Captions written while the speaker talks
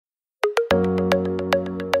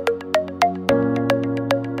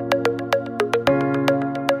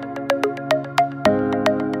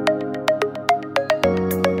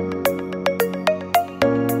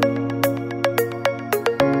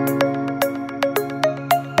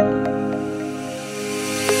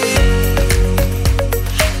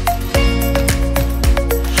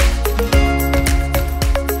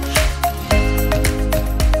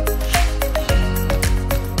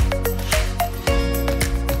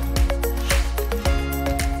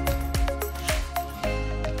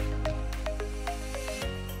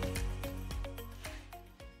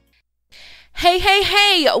Hey, hey,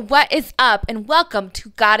 hey, what is up? And welcome to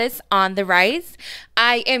Goddess on the Rise.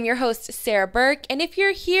 I am your host, Sarah Burke, and if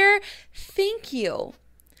you're here, thank you.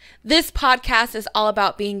 This podcast is all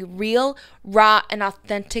about being real, raw, and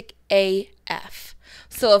authentic AF.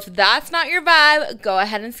 So if that's not your vibe, go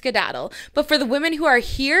ahead and skedaddle. But for the women who are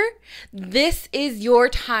here, this is your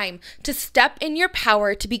time to step in your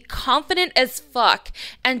power, to be confident as fuck,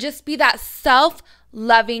 and just be that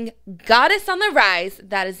self-loving goddess on the rise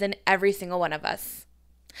that is in every single one of us.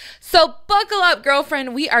 So buckle up,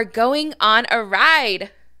 girlfriend. We are going on a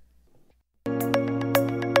ride.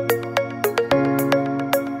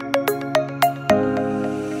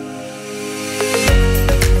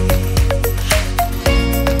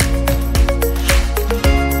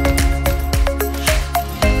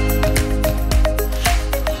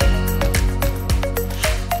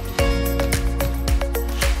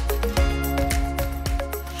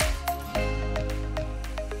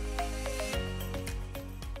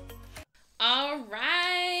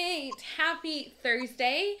 Happy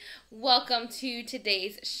Thursday. Welcome to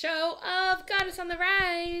today's show of Goddess on the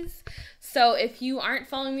Rise. So if you aren't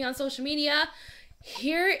following me on social media,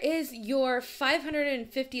 here is your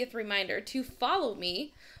 550th reminder to follow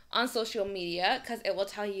me on social media, because it will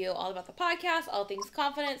tell you all about the podcast, all things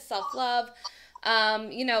confidence, self-love,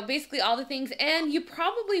 basically all the things. And you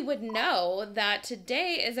probably would know that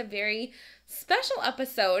today is a very special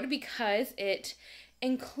episode because it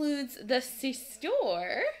includes the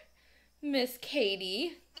sister, Miss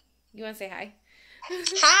Katie. You want to say hi?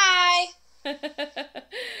 Hi!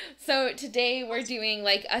 So today we're doing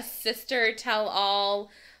like a sister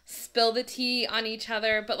tell-all, spill the tea on each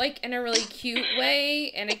other, but like in a really cute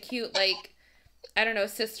way, in a cute, like, I don't know,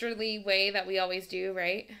 sisterly way that we always do,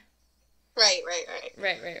 right? Right.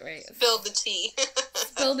 Right. Spill the tea.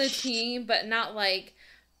 Spill the tea, but not like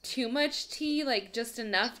too much tea, like just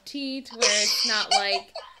enough tea to where it's not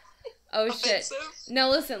like, oh shit. No,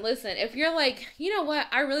 listen. If you're like, you know what,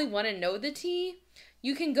 I really want to know the tea,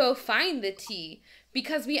 you can go find the tea,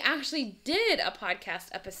 because we actually did a podcast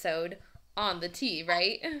episode on the tea,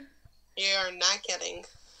 right? You're not kidding.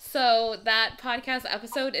 So that podcast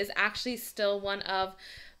episode is actually still one of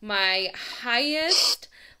my highest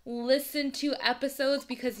listened to episodes,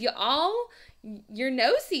 because you're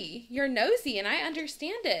nosy. You're nosy, and I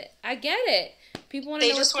understand it. I get it. People want to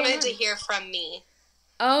know what's going on. They just wanted to hear from me.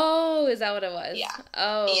 Oh, is that what it was? Yeah.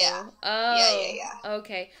 Oh. Yeah. Oh. Yeah.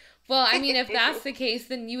 Okay. Well, I mean, if that's the case,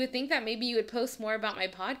 then you would think that maybe you would post more about my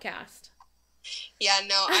podcast. Yeah,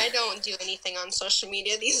 no, I don't do anything on social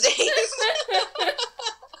media these days.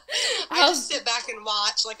 I just sit back and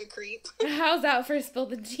watch like a creep. How's that for Spill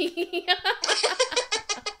the Tea?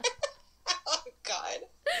 Oh, God.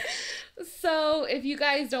 So, if you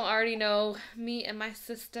guys don't already know, me and my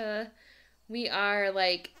sister, we are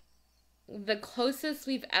like the closest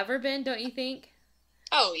we've ever been, don't you think?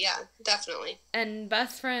 Oh, yeah, definitely. And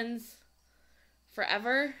best friends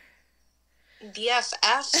forever.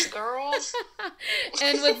 BFFs, girl.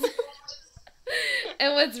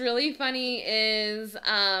 and what's really funny is,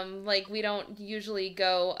 we don't usually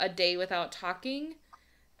go a day without talking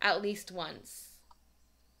at least once.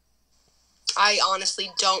 I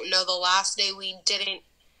honestly don't know the last day we didn't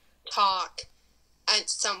talk at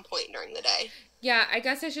some point during the day. Yeah, I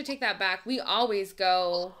guess I should take that back. We always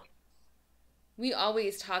talk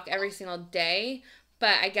every single day,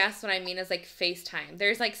 but I guess what I mean is like FaceTime.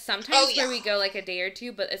 There's like sometimes where we go like a day or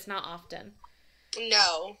two, but it's not often.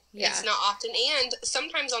 No, It's not often. And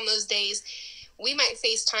sometimes on those days, we might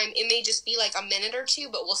FaceTime. It may just be like a minute or two,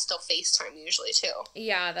 but we'll still FaceTime usually too.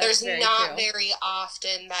 Yeah, that's very true. There's not very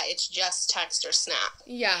often that it's just text or snap.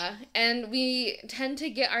 Yeah, and we tend to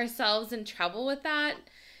get ourselves in trouble with that,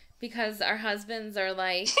 because our husbands are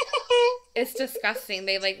like, it's disgusting.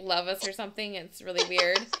 They like love us or something. It's really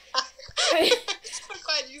weird. I'm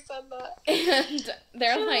glad you said that. And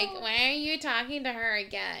they're like, why are you talking to her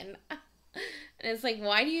again? And it's like,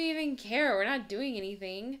 why do you even care? We're not doing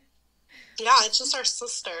anything. Yeah, it's just our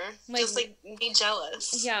sister. Like, just like be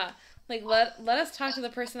jealous. Yeah. Like let us talk to the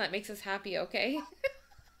person that makes us happy, okay?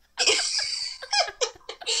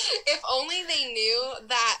 If only they knew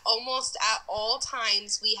that almost at all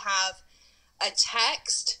times we have a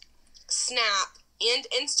text, snap, and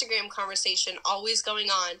Instagram conversation always going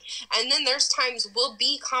on. And then there's times we'll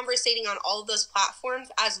be conversating on all of those platforms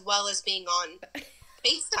as well as being on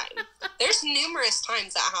FaceTime. There's numerous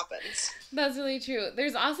times that happens. That's really true.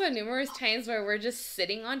 There's also numerous times where we're just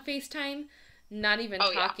sitting on FaceTime, not even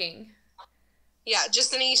talking. Yeah, just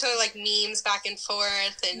sending each other, like, memes back and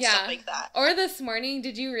forth and stuff like that. Or this morning,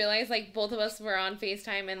 did you realize, like, both of us were on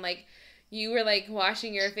FaceTime and, like, you were, like,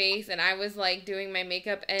 washing your face and I was, like, doing my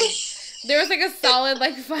makeup and There was like a solid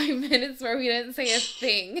like 5 minutes where we didn't say a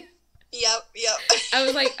thing. Yep. I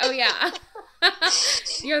was like, oh yeah.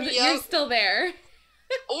 You're still there.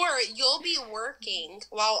 Or you'll be working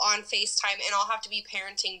while on FaceTime and I'll have to be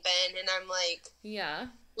parenting Ben and I'm like... Yeah.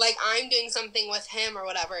 Like, I'm doing something with him or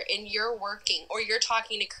whatever, and you're working, or you're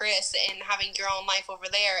talking to Chris and having your own life over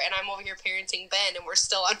there, and I'm over here parenting Ben, and we're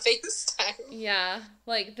still on FaceTime. Yeah.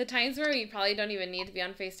 Like, the times where we probably don't even need to be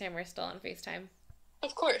on FaceTime, we're still on FaceTime.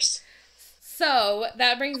 Of course. So,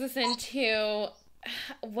 that brings us into...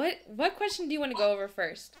 What question do you want to go over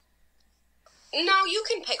first? No, you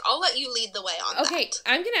can pick. I'll let you lead the way on that. Okay,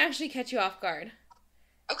 I'm going to actually catch you off guard.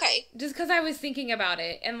 Okay. Just because I was thinking about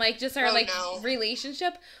it and, like, just our,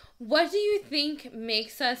 relationship. What do you think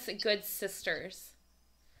makes us good sisters?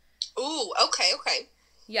 Ooh, okay.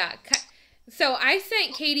 Yeah. So, I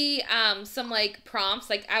sent Katie some, like, prompts.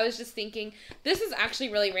 Like, I was just thinking, this is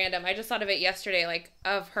actually really random. I just thought of it yesterday, like,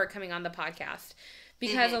 of her coming on the podcast.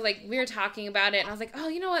 Because I was, like, we were talking about it, and I was like, oh,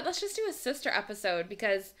 you know what? Let's just do a sister episode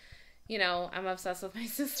because, you know, I'm obsessed with my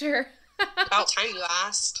sister. About time you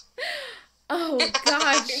asked. Oh, God,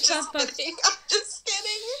 I'm just kidding.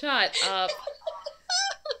 Shut up.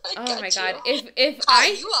 Oh, my God. If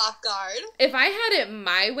you off guard. If I had it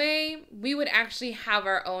my way, we would actually have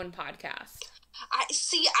our own podcast.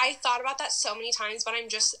 I thought about that so many times, but I'm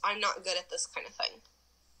not good at this kind of thing.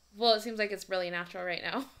 Well, it seems like it's really natural right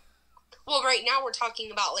now. Well, right now we're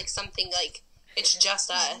talking about, like, something, like, it's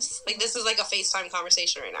just us. Like, this is, like, a FaceTime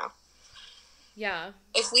conversation right now. Yeah.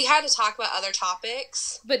 If we had to talk about other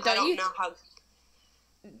topics, but I don't know how...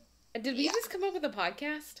 Did we just come up with a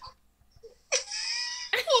podcast?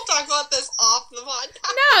 We'll talk about this off the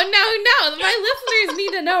podcast. No. My listeners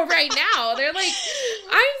need to know right now. They're like,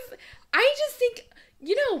 I just think,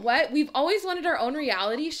 you know what? We've always wanted our own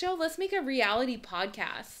reality show. Let's make a reality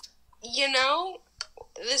podcast. You know,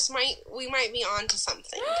 we might be on to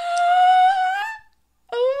something.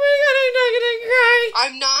 Oh my God, I'm not gonna cry.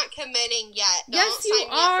 I'm not committing yet. Yes, Don't you sign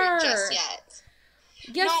me are. up for just yet.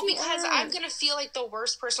 Yes, no, you because are. I'm gonna feel like the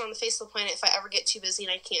worst person on the face of the planet if I ever get too busy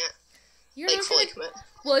and I can't fully commit.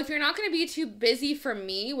 Well, if you're not gonna be too busy for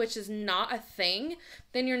me, which is not a thing,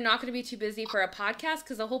 then you're not gonna be too busy for a podcast.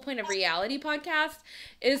 Because the whole point of reality podcast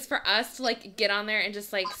is for us to like get on there and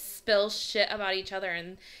just like spill shit about each other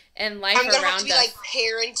and life around us. I'm gonna have to be like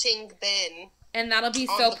parenting Ben. And that'll be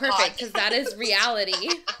so perfect because that is reality.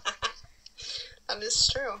 That is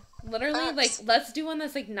true. Literally, like, let's do one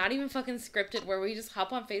that's, like, not even fucking scripted where we just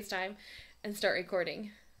hop on FaceTime and start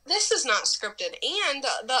recording. This is not scripted, and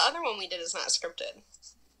the other one we did is not scripted.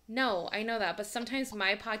 No, I know that, but sometimes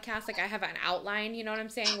my podcast, like, I have an outline, you know what I'm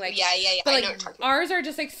saying? Like, yeah. But, I like, know what you're talking about. Ours are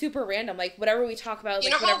just, like, super random. Like, whatever we talk about,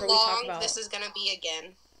 like, whatever we talk about. You know how long this is gonna be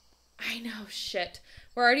again? I know, shit.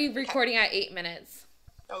 We're already recording at 8 minutes.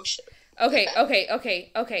 Oh, shit. Okay, how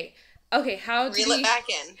to Reel it back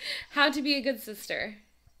in. How to be a good sister.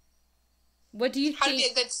 What do you think? How to be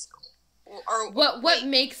a good... Or, what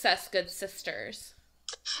makes us good sisters?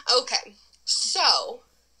 Okay, so...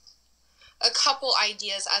 A couple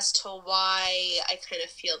ideas as to why I kind of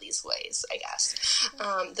feel these ways, I guess.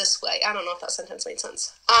 This way. I don't know if that sentence made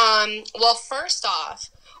sense. Well, first off,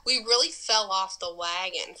 we really fell off the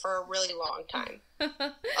wagon for a really long time. A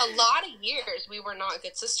lot of years, we were not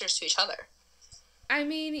good sisters to each other. I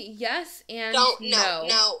mean, yes and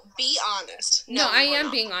no. Be honest. No, I am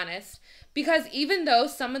being honest. Because even though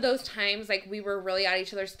some of those times, like, we were really at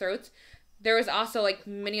each other's throats, there was also, like,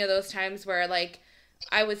 many of those times where, like,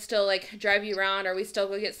 I would still, like, drive you around, or we still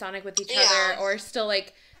go get Sonic with each other, or still,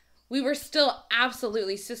 like, we were still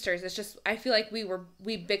absolutely sisters. It's just, I feel like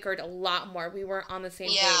we bickered a lot more. We weren't on the same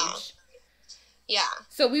page. Yeah.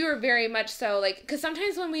 So we were very much so, like, because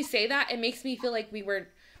sometimes when we say that, it makes me feel like we weren't,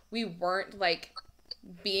 like,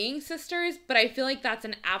 being sisters, but I feel like that's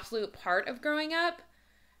an absolute part of growing up.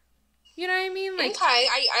 You know what I mean? Like, okay,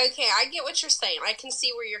 I get what you're saying. I can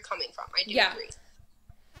see where you're coming from. I do agree.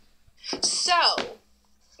 So,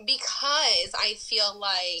 because I feel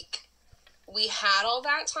like we had all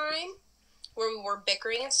that time where we were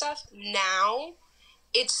bickering and stuff, now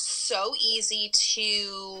it's so easy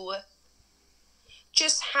to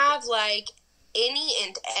just have, like, any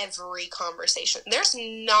and every conversation. There's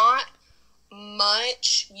not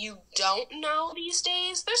much you don't know these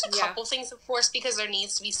days. There's a couple things, of course, because there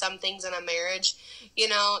needs to be some things in a marriage, you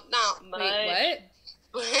know, not much. Wait,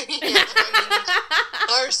 what? Yeah, I mean,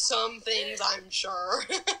 there's some things, I'm sure,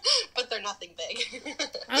 but they're nothing big.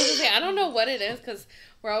 I was gonna say, I don't know what it is, because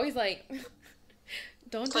we're always like,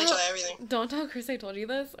 don't tell Chris I told you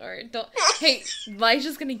this, or don't, hey,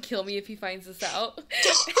 Elijah's gonna kill me if he finds this out.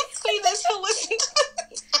 Don't say this, he'll listen to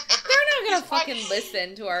it. They're not gonna fucking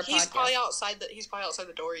listen to our podcast. He's probably outside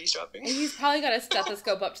the door eavesdropping. And he's probably got a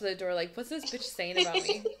stethoscope up to the door like, what's this bitch saying about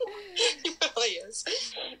me? He probably is.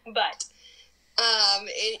 But,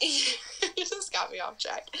 it just got me off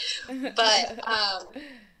track. But,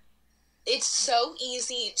 it's so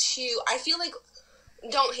easy to, I feel like,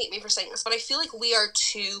 don't hate me for saying this, but I feel like we are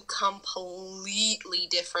two completely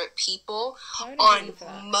different people on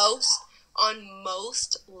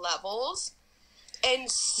most levels.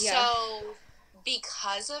 And so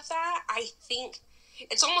because of that, I think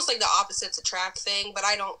it's almost like the opposites attract thing, but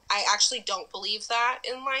I actually don't believe that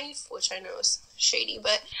in life, which I know is shady,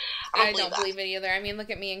 but I don't believe it either. I mean,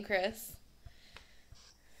 look at me and Chris.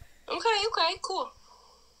 Okay, cool.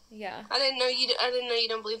 Yeah. I didn't know you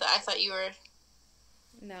don't believe that. I thought you were.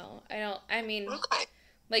 No, I don't. I mean,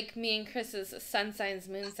 like me and Chris's sun signs,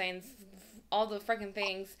 moon signs, all the freaking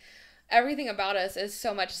things. Everything about us is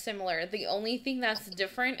so much similar. The only thing that's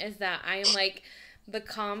different is that I am like the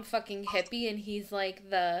calm fucking hippie, and he's like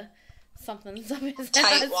the something's up his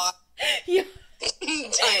ass. Tightwad. Yeah.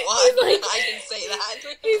 Tightwad. Like, I can say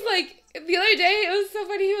that. He's like, the other day, it was so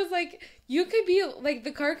funny. He was like, you could be like,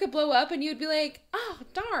 the car could blow up, and you'd be like, oh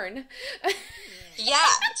darn. Yeah,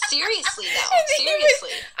 seriously though. Seriously.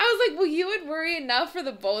 I was like, well, you would worry enough for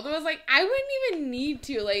the both of us. Like, I wouldn't even need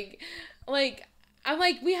to. Like, I'm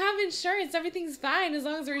like, we have insurance. Everything's fine as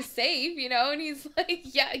long as we're safe, you know? And he's like,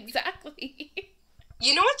 yeah, exactly.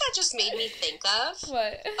 You know what that just made me think of?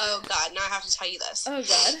 What? Oh, God. Now I have to tell you this. Oh,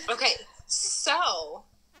 God. Okay. So,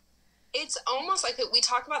 it's almost like we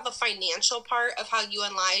talk about the financial part of how you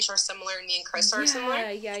and Lige are similar and me and Chris are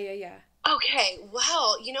similar. Yeah. Okay.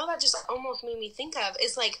 Well, you know that just almost made me think of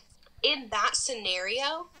is like, in that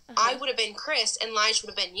scenario, I would have been Chris and Lige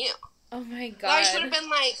would have been you. Oh, my God. Lige would have been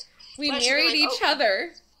like... We married each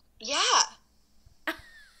other. Yeah.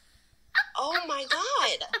 Oh my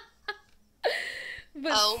God.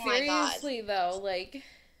 But seriously, though, like,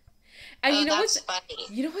 and you know what's funny?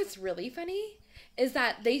 You know what's really funny is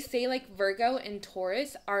that they say like Virgo and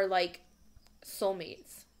Taurus are like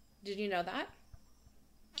soulmates. Did you know that?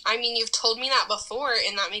 I mean, you've told me that before,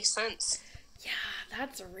 and that makes sense. Yeah,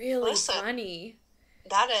 that's really funny.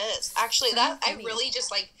 That is actually so that funny. I really just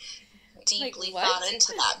like. Deeply thought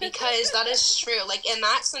into that because that is true. Like in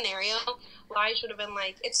that scenario, Lige would have been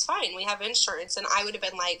like, "It's fine, we have insurance," and I would have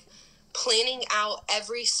been like planning out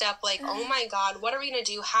every step. Like, "Oh my God, what are we gonna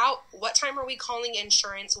do? What time are we calling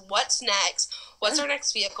insurance? What's next? What's our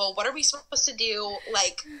next vehicle? What are we supposed to do?"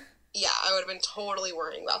 Like, yeah, I would have been totally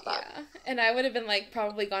worrying about that. Yeah, and I would have been like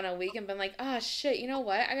probably gone a week and been like, "Oh shit, you know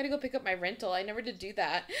what? I gotta go pick up my rental. I never did do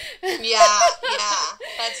that." Yeah,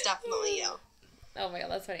 that's definitely you. Oh my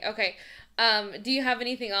God, that's funny. Okay, do you have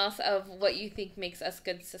anything else of what you think makes us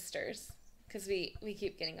good sisters? Because we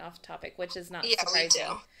keep getting off topic, which is not surprising.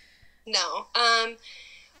 We do. No.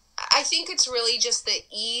 I think it's really just the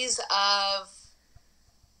ease of,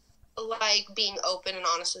 like, being open and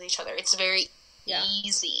honest with each other. It's very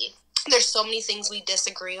easy. There's so many things we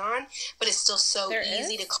disagree on, but it's still so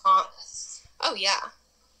easy to Oh, yeah.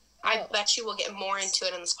 I bet you will get more into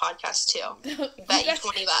it in this podcast, too. Bet you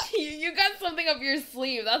 20 bucks. You got something up your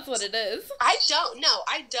sleeve. That's what it is. I don't.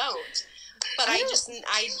 But I just know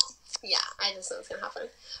it's going to happen.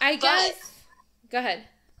 I guess. Go ahead.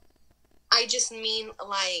 I just mean,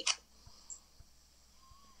 like,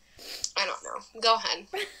 I don't know. Go ahead.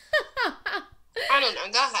 I don't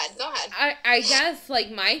know. Go ahead. I guess,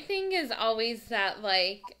 like, my thing is always that,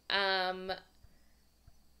 like,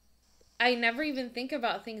 I never even think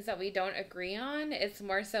about things that we don't agree on. It's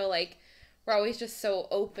more so like we're always just so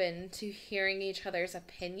open to hearing each other's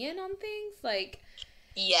opinion on things. Like,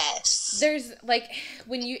 yes, there's like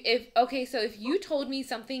if you told me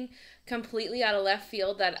something completely out of left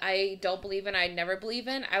field that I don't believe in, I never believe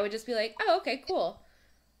in, I would just be like, oh, okay, cool.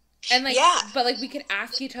 And like, but like we could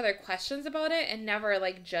ask each other questions about it and never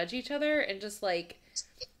like judge each other and just like,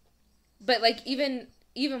 but like even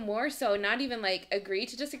more so, not even, like, agree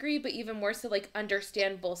to disagree, but even more so, like,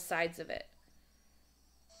 understand both sides of it.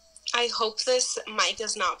 I hope this mic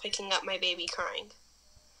is not picking up my baby crying.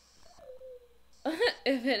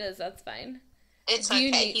 If it is, that's fine. It's do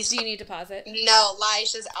okay. Do you need to pause it? No,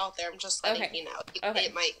 Lige is out there. I'm just letting you know.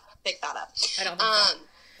 It might pick that up. I don't think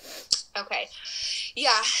so. Okay.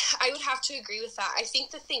 Yeah, I would have to agree with that. I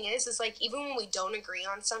think the thing is like, even when we don't agree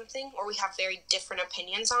on something, or we have very different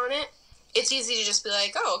opinions on it, it's easy to just be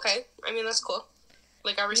like, oh, okay. I mean, that's cool.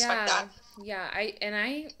 Like, I respect that. Yeah, I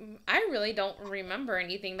really don't remember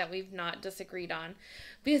anything that we've not disagreed on.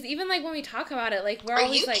 Because even, like, when we talk about it, like, we're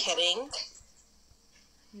always like... Are you kidding?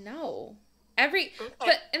 No. And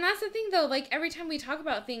that's the thing, though. Like, every time we talk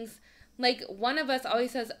about things, like, one of us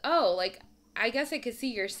always says, oh, like, I guess I could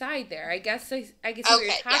see your side there. I guess I could see what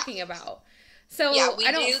you're talking about. So yeah, we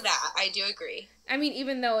I don't do that. I do agree. I mean,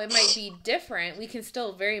 even though it might be different, we can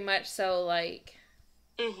still very much so, like,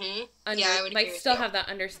 yeah, I would like, agree still with you. have that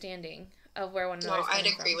understanding of where one another's No, I'd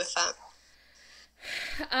coming agree from. with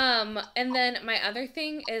that. And then my other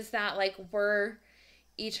thing is that, like, we're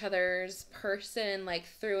each other's person, like,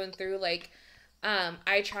 through and through. Like,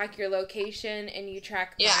 I track your location and you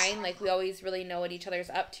track mine. Like, we always really know what each other's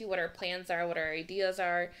up to, what our plans are, what our ideas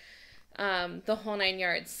are, the whole 9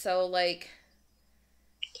 yards. So, like,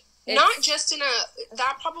 not just in a,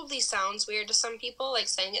 that probably sounds weird to some people, like,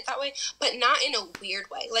 saying it that way, but not in a weird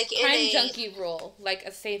way. Like, in time junkie rule, like,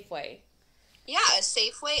 a safe way. Yeah, a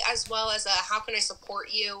safe way, as well as a how can I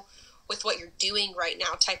support you with what you're doing right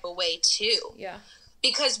now type of way, too. Yeah.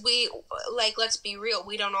 Because we, like, let's be real,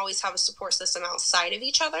 we don't always have a support system outside of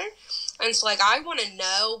each other. And so, like, I want to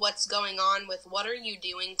know what's going on with what are you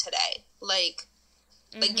doing today? Like,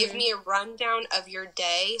 give me a rundown of your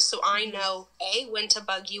day so I know, A, when to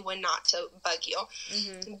bug you, when not to bug you.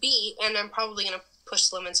 B, and I'm probably going to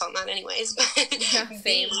push limits on that anyways, but yeah,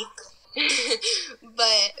 same.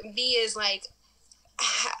 But B is, like,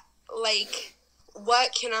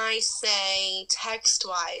 what can I say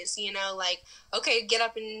text-wise, you know, like, okay, get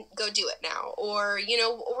up and go do it now. Or, you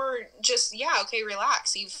know, or just, yeah, okay,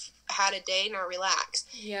 relax. You've had a day, now relax.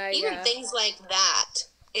 Yeah, Even things like that,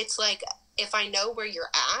 it's like, if I know where you're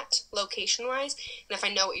at, location-wise, and if I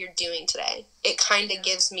know what you're doing today, it kind of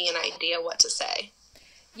gives me an idea what to say.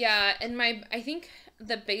 Yeah, and I think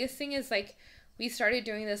the biggest thing is, like, we started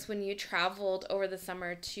doing this when you traveled over the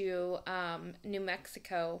summer to New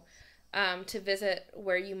Mexico to visit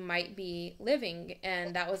where you might be living,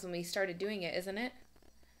 and that was when we started doing it, isn't it?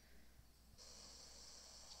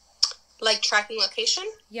 Like tracking location?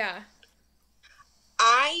 Yeah.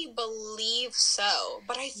 I believe so,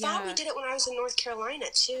 but I thought we did it when I was in North Carolina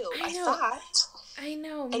too. I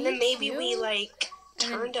know. And then maybe we, like,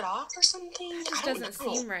 turned it off or something. That just doesn't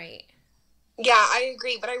seem right. Yeah, I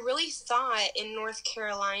agree, but I really thought in North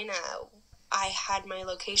Carolina I had my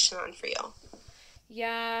location on for you.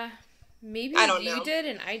 Yeah, maybe you did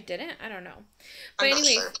and I didn't. I don't know. But I'm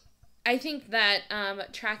anyway, not sure. I think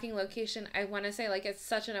that tracking location, I want to say, like, it's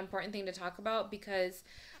such an important thing to talk about because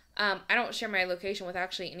I don't share my location with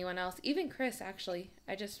actually anyone else. Even Chris, actually.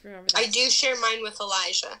 I just remember that. I do share mine with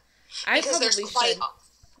Elijah.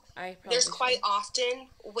 There's quite often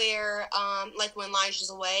where, like, when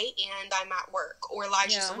Elijah's away and I'm at work, or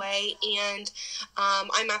Elijah's away and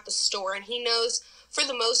I'm at the store, and he knows, for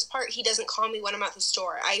the most part, he doesn't call me when I'm at the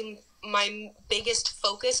store. My biggest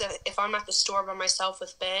focus, if I'm at the store by myself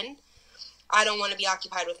with Ben, I don't want to be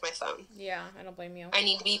occupied with my phone. Yeah, I don't blame you. I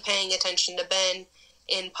need to be paying attention to Ben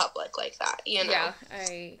in public like that, you know? Yeah,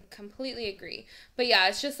 I completely agree. But yeah,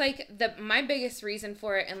 it's just like my biggest reason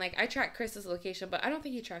for it, and like I track Chris's location, but I don't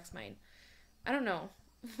think he tracks mine. I don't know.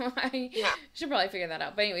 I should probably figure that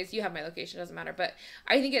out. But anyways, you have my location, doesn't matter. But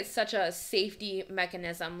I think it's such a safety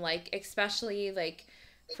mechanism, like, especially like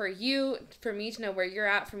for me to know where you're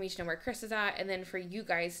at, for me to know where Chris is at, and then for you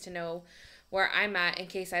guys to know where I'm at in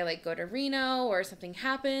case I, like, go to Reno or something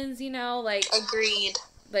happens, you know, like. Agreed.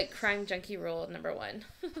 Like, crime junkie rule number 1.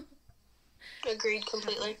 Agreed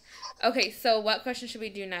completely. Okay, so what question should we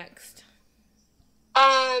do next?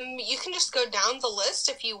 You can just go down the list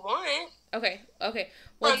if you want. Okay.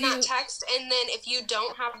 From that text, and then if you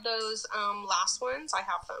don't have those last ones, I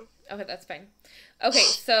have them. Okay, that's fine. Okay,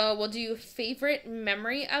 so we'll do favorite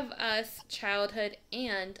memory of us, childhood,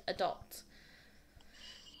 and adult.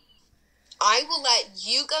 I will let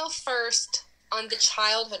you go first on the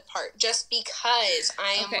childhood part, just because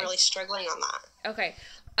I am really struggling on that. Okay.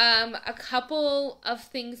 A couple of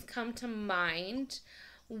things come to mind.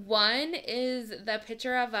 One is the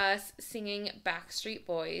picture of us singing Backstreet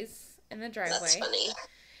Boys in the driveway. That's funny.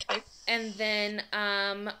 Okay. And then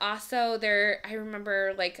also I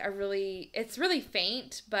remember, like, it's really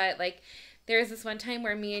faint, but, like, there's this one time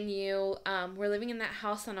where me and you were living in that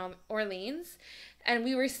house on Orleans, and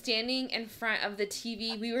we were standing in front of the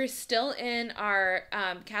TV. We were still in our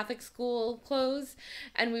Catholic school clothes,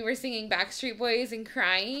 and we were singing Backstreet Boys and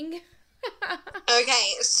crying.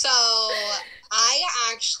 Okay, so I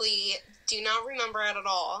actually do not remember it at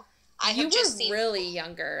all. You were really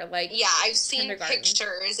younger, like, yeah, I've seen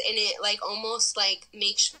pictures, and it, like, almost, like,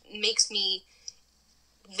 makes me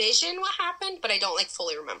vision what happened, but I don't, like,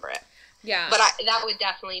 fully remember it. Yeah. But that would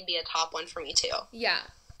definitely be a top one for me, too. Yeah.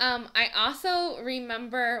 I also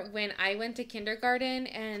remember when I went to kindergarten,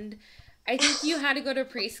 and I think you had to go to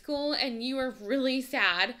preschool, and you were really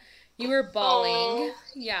sad. You were bawling. Aww.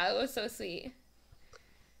 Yeah, it was so sweet.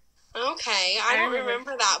 Okay, I don't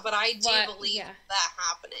remember that, but I do believe Yeah. that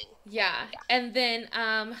happening. Yeah. And then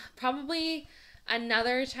probably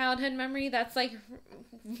another childhood memory that's like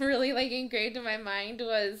really like engraved in my mind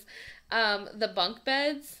was the bunk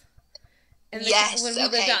beds. And when Yes, we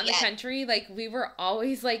lived okay, out in the yeah. country, like we were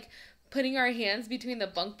always like putting our hands between the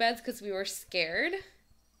bunk beds because we were scared.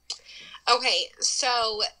 Okay,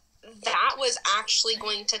 so that was actually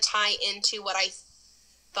going to tie into what I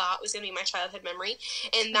thought was going to be my childhood memory,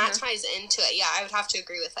 and that ties into it. Yeah, I would have to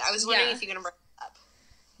agree with it. I was wondering if you're going to bring it up.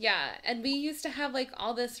 Yeah, and we used to have like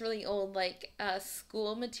all this really old like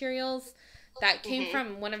school materials that came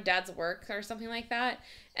from one of Dad's work or something like that.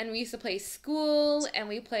 And we used to play school, and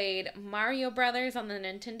we played Mario Brothers on the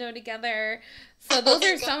Nintendo together. So those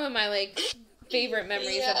are some of my like favorite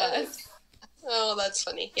memories of us. Oh, that's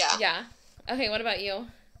funny. Yeah. Yeah. Okay, what about you?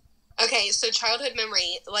 Okay, so childhood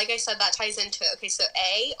memory, like I said, that ties into it. Okay, so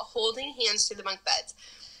A, holding hands through the bunk beds.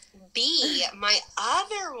 B, my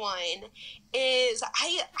other one is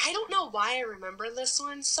I don't know why I remember this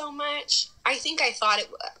one so much. I think I thought it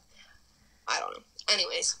would. I don't know.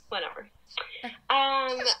 Anyways, whatever.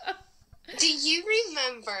 Do you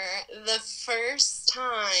remember the first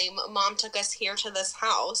time Mom took us here to this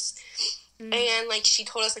house, and like she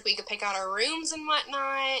told us like we could pick out our rooms and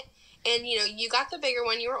whatnot, and you know, you got the bigger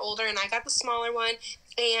one, you were older, and I got the smaller one,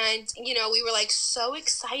 and you know, we were like so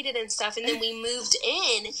excited and stuff, and then we moved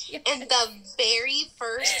in, and the very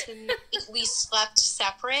first night we slept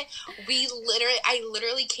separate, I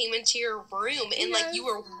literally came into your room, and like you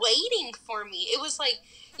were waiting for me. It was like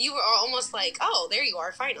you were almost like, oh, there you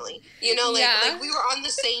are, finally. You know, like we were on the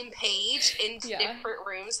same page in different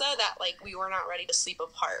rooms, though, that like we were not ready to sleep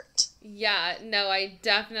apart. Yeah, no, I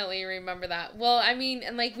definitely remember that. Well, I mean,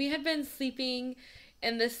 and like we had been sleeping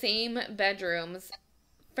in the same bedrooms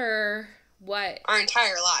for what? Our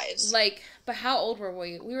entire lives. Like, but how old were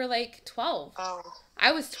we? We were like 12. Oh.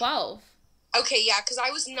 I was 12. Okay, yeah, because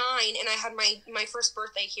I was 9, and I had my first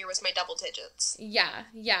birthday here was my double digits. Yeah.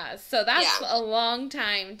 So that's a long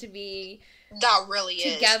time to be that really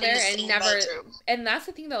together is and never. Bedroom. And that's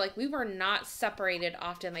the thing though, like we were not separated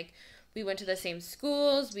often. Like we went to the same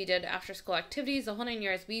schools, we did after school activities, the whole 9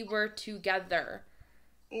 years. We were together.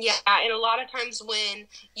 Yeah, and a lot of times when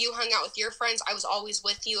you hung out with your friends, I was always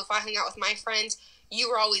with you. If I hung out with my friends, you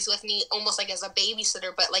were always with me, almost like as a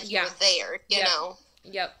babysitter, but like you were there, you know?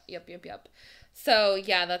 Yep. So,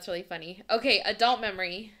 yeah, that's really funny. Okay, adult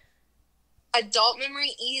memory. Adult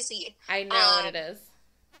memory, easy. I know what it is.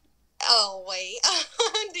 Oh, wait.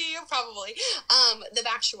 Do you? Probably. The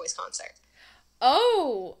Backstreet Boys concert.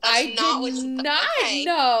 Oh, I did not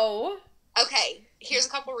know. Okay, here's a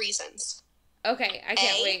couple reasons. Okay, I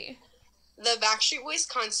can't wait. The Backstreet Boys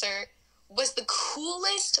concert was the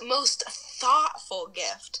coolest, most thoughtful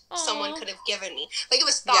gift someone could have given me. Like, it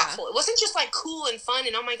was thoughtful. It wasn't just, like, cool and fun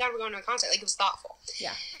and, oh, my God, we're going to a concert. Like, it was thoughtful.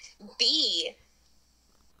 Yeah. B,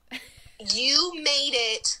 you made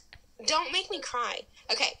it... Don't make me cry.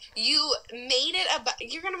 Okay, you made it about...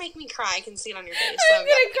 You're going to make me cry. I can see it on your face. I'm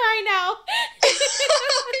going to cry now.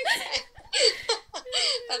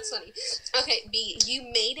 That's funny. Okay, B, you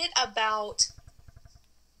made it about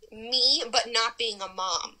me, but not being a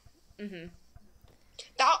mom. Mm-hmm.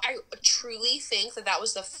 I truly think that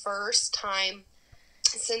was the first time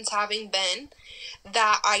since having been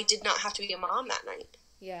that I did not have to be a mom that night.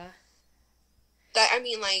 Yeah. That, I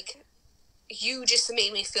mean, like, you just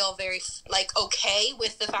made me feel very, like, okay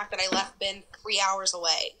with the fact that I left Ben 3 hours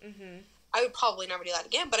away. Mm-hmm. I would probably never do that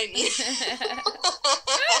again, but I mean, you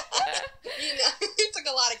know, it took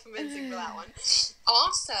a lot of convincing for that one.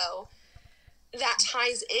 Also, that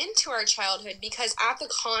ties into our childhood because at the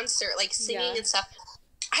concert, like singing and stuff,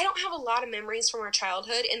 I don't have a lot of memories from our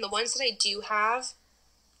childhood, and the ones that I do have,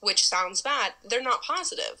 which sounds bad, they're not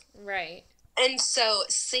positive. Right. And so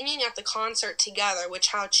singing at the concert together, which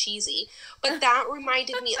how cheesy, but that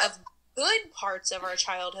reminded me of good parts of our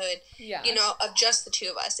childhood, you know, of just the two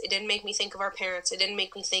of us. It didn't make me think of our parents. It didn't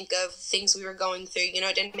make me think of things we were going through. You know,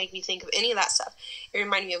 it didn't make me think of any of that stuff. It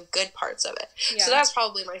reminded me of good parts of it. Yeah. So that's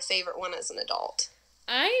probably my favorite one as an adult.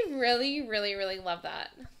 I really, really, really love that.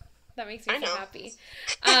 That makes me so happy.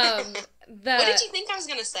 What did you think I was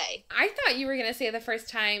going to say? I thought you were going to say the first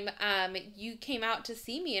time you came out to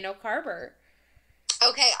see me in Oak Harbor.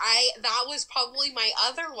 Okay, that was probably my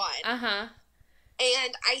other one. Uh-huh.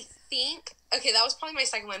 And I think, okay, that was probably my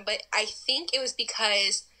second one, but I think it was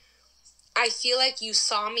because I feel like you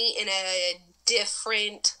saw me in a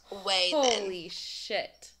different way then. Holy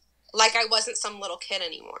shit. Like I wasn't some little kid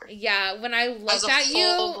anymore. Yeah, when I looked at you, I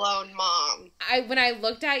was a full-blown mom. When I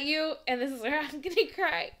looked at you, and this is where I'm gonna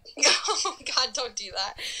cry. Oh God, don't do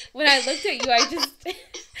that. When I looked at you,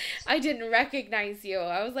 I didn't recognize you.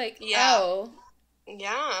 I was like, oh.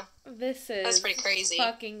 Yeah. That's pretty crazy.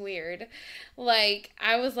 Fucking weird. Like,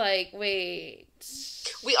 I was like, wait.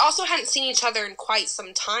 We also hadn't seen each other in quite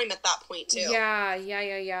some time at that point, too.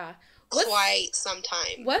 Yeah. Quite some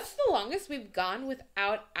time. What's the longest we've gone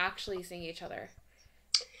without actually seeing each other?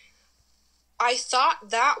 I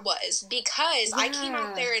thought that was because I came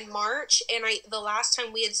out there in March, and the last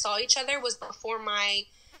time we had saw each other was before I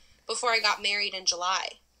got married in July.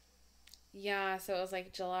 Yeah, so it was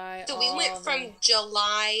like July. So we went from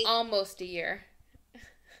July almost a year.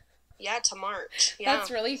 Yeah, to March. Yeah. That's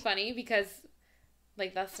really funny because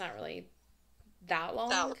like that's not really that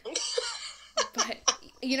long. But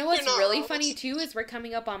you know what's really funny too is we're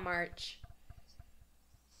coming up on March.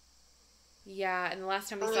 Yeah, and the last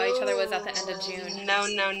time we saw each other was at the end of June.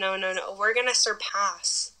 No. We're going to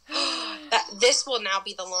surpass. This will now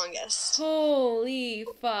be the longest. Holy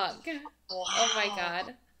fuck. Wow. Oh my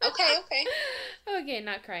God. Okay. Okay,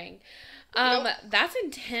 not crying. Nope. That's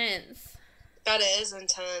intense. That is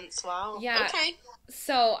intense. Wow. Yeah. Okay.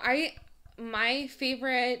 So I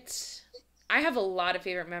have a lot of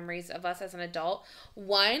favorite memories of us as an adult.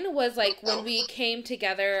 One was like when we came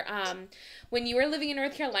together, when you were living in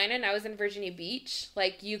North Carolina and I was in Virginia Beach,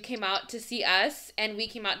 like you came out to see us and we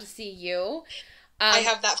came out to see you. I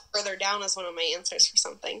have that further down as one of my answers for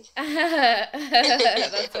something.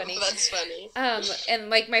 That's funny. That's funny.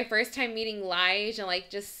 And like my first time meeting Lige and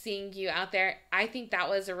like just seeing you out there, I think that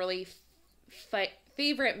was a really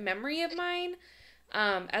favorite memory of mine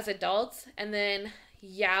as adults. And then,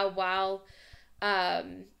 while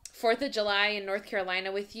 4th of July in North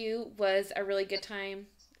Carolina with you was a really good time.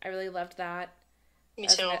 I really loved that. Me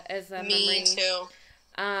too. As a Me memory.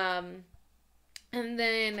 Too. And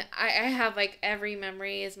then I have like every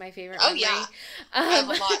memory is my favorite memory. Oh yeah, I have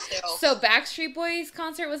a lot too. So Backstreet Boys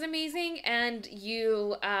concert was amazing, and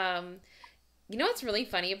you know what's really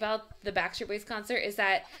funny about the Backstreet Boys concert is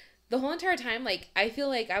that the whole entire time, like I feel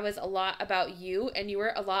like I was a lot about you, and you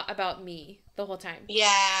were a lot about me the whole time.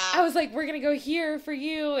 Yeah. I was like, we're gonna go here for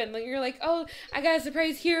you, and like, you're like, oh, I got a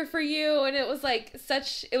surprise here for you, and it was like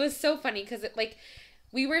it was so funny because it like.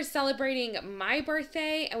 We were celebrating my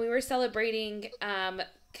birthday, and we were celebrating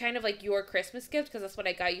kind of like your Christmas gift, because that's what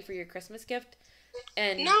I got you for your Christmas gift.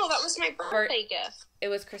 And no, that was my birthday gift. It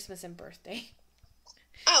was Christmas and birthday.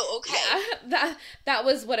 Oh, okay. Yeah, that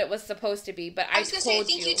was what it was supposed to be, but I was gonna told say, I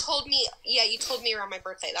think you told me. Yeah, you told me around my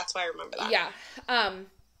birthday. That's why I remember that. Yeah.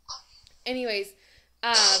 Anyways,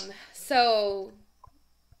 so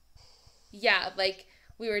yeah, like.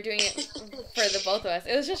 We were doing it for the both of us.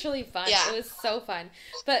 It was just really fun. Yeah. It was so fun.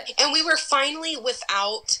 And we were finally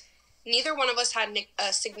neither one of us had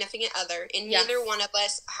a significant other, and neither one of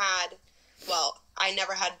us had, I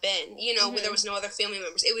never had been. You know, there was no other family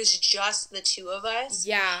members. It was just the two of us.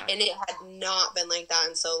 Yeah. And it had not been like that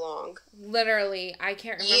in so long. Literally, I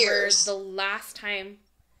can't remember the last time.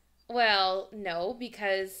 Well, no,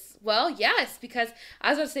 because, yes, because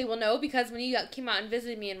I was about to say, no, because when you came out and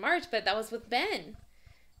visited me in March, but that was with Ben.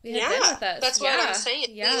 We had Ben with us. That's what I'm saying.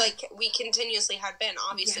 Yeah. We continuously had Ben.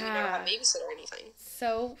 Obviously, we never had a babysitter or anything.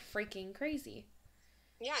 So freaking crazy.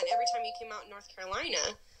 Yeah, and every time you came out in North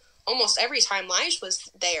Carolina, almost every time Lige was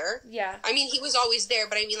there. Yeah. I mean, he was always there,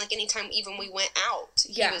 but I mean, like, anytime even we went out,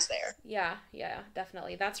 he was there. Yeah,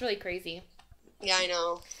 definitely. That's really crazy. Yeah, I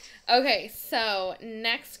know. Okay, so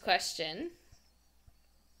next question.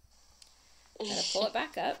 I'm going to pull it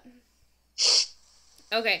back up.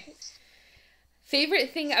 Okay.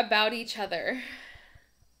 Favorite thing about each other?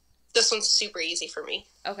 This one's super easy for me.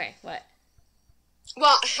 Okay, what?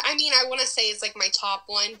 Well, I mean, I want to say it's like my top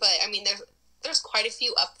one, but I mean, there's quite a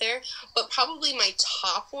few up there, but probably my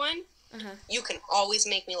top one, you can always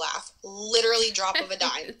make me laugh. Literally drop of a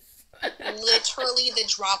dime. Literally the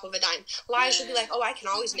drop of a dime. Lige would be like, oh, I can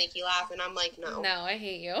always make you laugh, and I'm like, no. No, I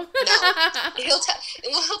hate you. No.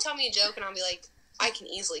 He'll tell me a joke, and I'll be like, I can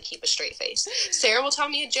easily keep a straight face. Sarah will tell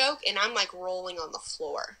me a joke, and I'm, like, rolling on the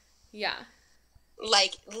floor. Yeah.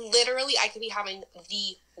 Like, literally, I could be having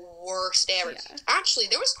the worst day ever. Yeah. Actually,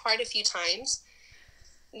 there was quite a few times,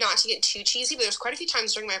 not to get too cheesy, but there was quite a few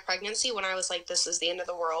times during my pregnancy when I was like, this is the end of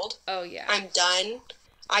the world. Oh, yeah. I'm done.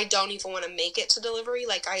 I don't even want to make it to delivery.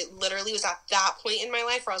 Like, I literally was at that point in my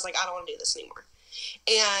life where I was like, I don't want to do this anymore.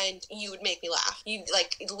 And you would make me laugh. You'd,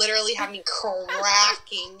 like, literally have me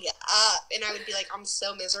cracking up. And I would be like, I'm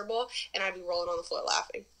so miserable. And I'd be rolling on the floor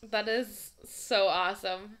laughing. That is so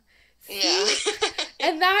awesome. Yeah.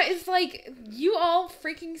 And that is like, you all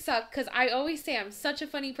freaking suck, because I always say I'm such a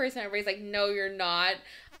funny person. Everybody's like, no, you're not.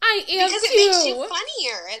 I am because too. it makes you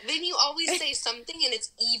funnier. Then you always say something and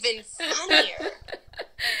it's even funnier.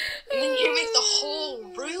 And then you make the whole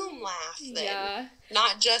room laugh then. Yeah.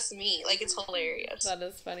 Not just me. Like, it's hilarious. That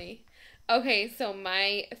is funny. Okay, so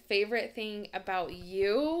my favorite thing about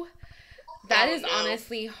you, that is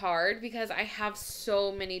honestly hard because I have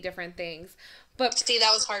so many different things. But see,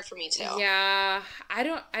 that was hard for me too. Yeah,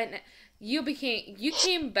 you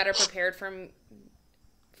came better prepared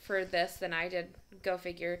for this than I did. Go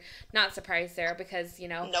figure. Not surprised, Sarah, because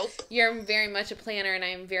nope. You're very much a planner, and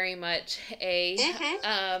I'm very much a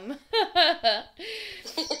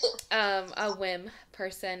a whim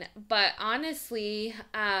person. But honestly,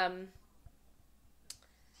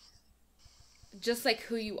 just like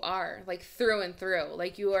who you are, like through and through,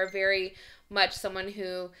 like you are very much someone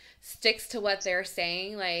who sticks to what they're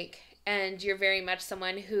saying, like, and you're very much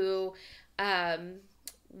someone who,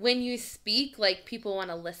 when you speak, like, people want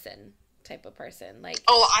to listen type of person. Like,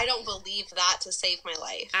 oh, I don't believe that to save my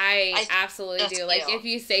life. I absolutely do. Like, if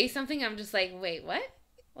you say something, I'm just like, wait, what?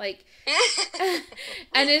 Like,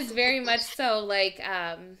 and it's very much so, like,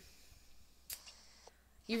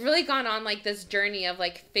 you've really gone on, like, this journey of,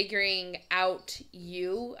 like, figuring out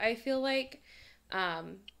you, I feel like.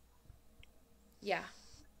 Yeah.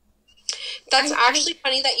 That's actually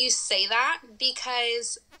funny that you say that,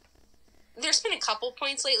 because there's been a couple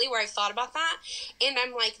points lately where I've thought about that, and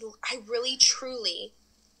I'm like, I really truly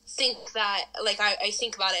think that, like, I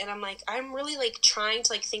think about it, and I'm like, I'm really, like, trying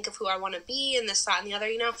to, like, think of who I want to be, and this, that, and the other,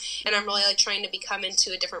 and I'm really, like, trying to become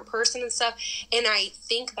into a different person and stuff, and I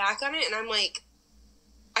think back on it, and I'm like,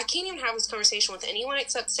 I can't even have this conversation with anyone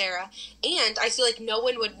except Sarah, and I feel like no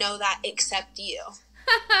one would know that except you.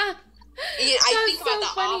 I think about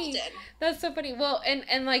that often. That's so funny. Well,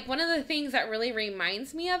 and like, one of the things that really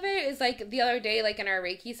reminds me of it is, like, the other day, like, in our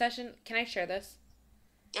Reiki session, can I share this?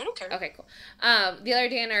 I don't care. Okay, cool. The other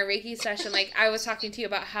day in our Reiki session, like, I was talking to you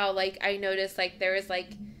about how, like, I noticed, like, there was,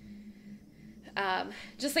 like,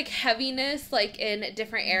 just, like, heaviness, like, in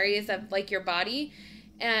different areas of, like, your body,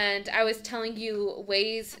 and I was telling you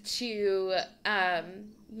ways to,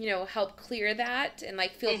 help clear that and,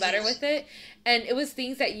 like, feel better with it. And it was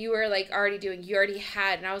things that you were, like, already doing. You already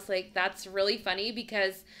had. And I was like, that's really funny,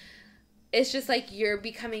 because it's just, like, you're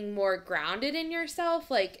becoming more grounded in yourself,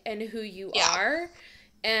 like, and who you are.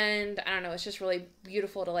 And I don't know, it's just really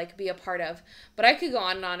beautiful to, like, be a part of. But I could go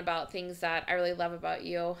on and on about things that I really love about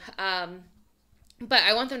you. But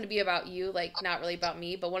I want them to be about you, like, not really about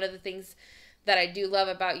me. But one of the things that I do love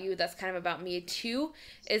about you that's kind of about me too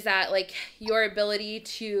is that, like, your ability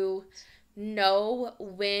to know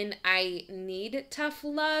when I need tough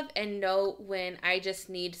love and know when I just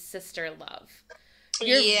need sister love.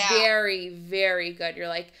 You're very, very good. You're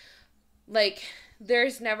like,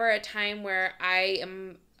 there's never a time where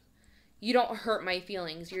you don't hurt my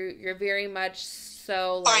feelings. You're very much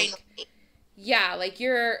so, like, finally. Yeah, like,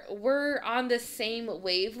 we're on the same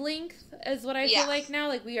wavelength as what I feel like now.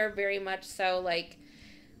 Like, we are very much so, like,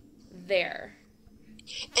 there.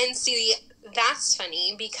 And see, that's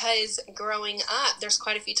funny, because growing up, there's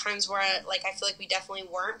quite a few times where, I feel like we definitely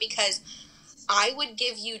weren't, because I would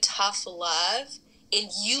give you tough love,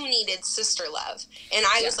 and you needed sister love. And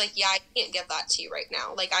I was like, I can't give that to you right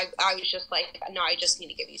now. Like, I was just like, no, I just need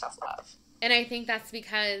to give you tough love. And I think that's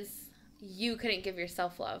because you couldn't give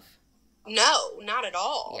yourself love. No, not at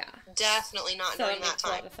all. Yeah. Definitely not during that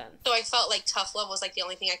time. So I felt like tough love was, like, the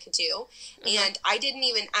only thing I could do. And I didn't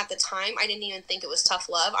even, at the time, I didn't even think it was tough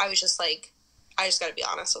love. I was just like, I just gotta be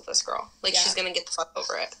honest with this girl. Like, she's gonna get the fuck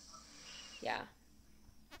over it. Yeah.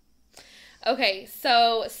 Okay,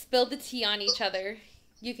 so spill the tea on each other.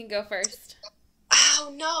 You can go first.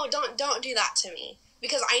 Oh, no, don't do that to me.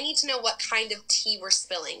 Because I need to know what kind of tea we're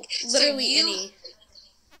spilling. Literally any.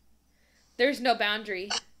 There's no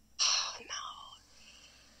boundary.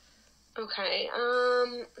 Okay,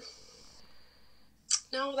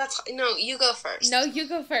 no, you go first. No, you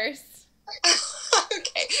go first.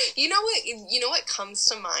 Okay, you know what comes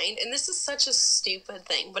to mind, and this is such a stupid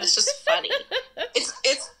thing, but it's just funny.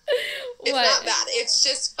 it's not bad, it's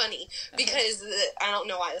just funny, because I don't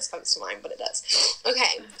know why this comes to mind, but it does.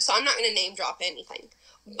 Okay, so I'm not going to name drop anything,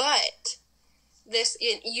 but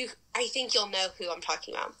I think you'll know who I'm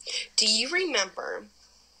talking about. Do you remember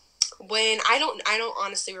when, I don't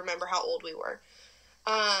honestly remember how old we were,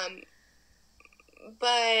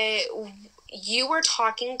 but you were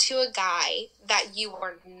talking to a guy that you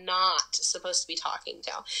were not supposed to be talking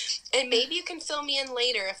to, and maybe you can fill me in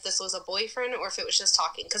later if this was a boyfriend or if it was just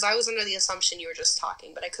talking, because I was under the assumption you were just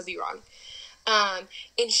talking, but I could be wrong. And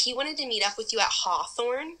he wanted to meet up with you at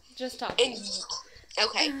Hawthorne. Just talk. And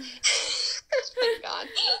okay. Oh my God.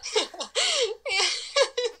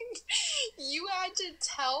 And you had to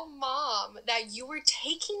tell Mom that you were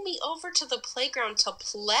taking me over to the playground to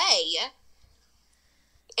play.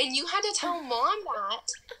 And you had to tell Mom that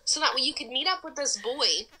so that way you could meet up with this boy.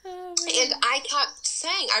 Oh, and I kept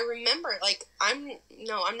saying, I remember, like, I'm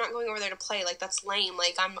not going over there to play. Like, that's lame.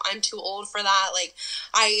 Like, I'm too old for that. Like,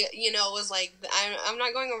 I, was like, I'm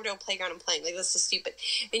not going over to a playground and playing. Like, this is stupid.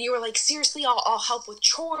 And you were like, seriously, I'll help with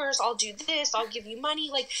chores. I'll do this. I'll give you money.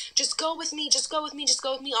 Like, just go with me. Just go with me. Just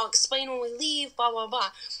go with me. I'll explain when we leave, blah, blah,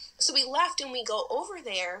 blah. So we left and we go over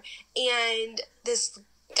there, and this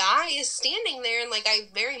guy is standing there, and like I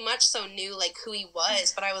very much so knew like who he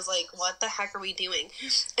was, but I was like, what the heck are we doing?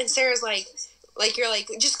 And Sarah's like you're like,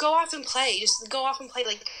 just go off and play,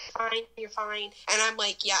 like fine, you're fine. And I'm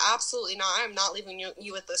like, yeah, absolutely not. I'm not leaving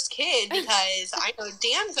you with this kid, because I know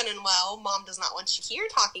damn good and well Mom does not want you here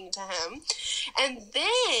talking to him. And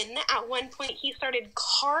then at one point he started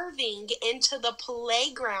carving into the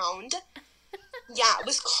playground. Yeah, it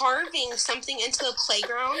was carving something into the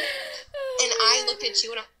playground, and I looked at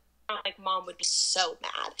you, and I'm like, Mom would be so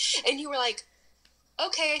mad. And you were like,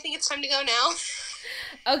 okay, I think it's time to go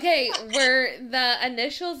now. Okay, were the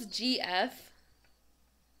initials GF?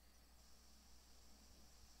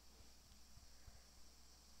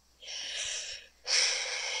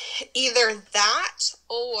 Either that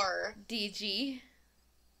or DG?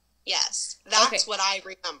 Yes, that's what I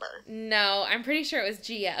remember. No, I'm pretty sure it was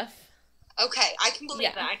GF. Okay, I can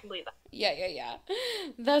believe that. Yeah.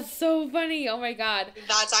 That's so funny. Oh my God.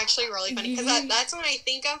 That's actually really funny, because that's what I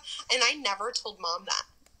think of, and I never told Mom that.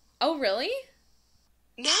 Oh, really?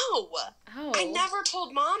 No. Oh. I never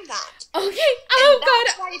told Mom that. Okay. Oh, and God.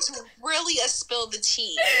 That's why it's really a spill the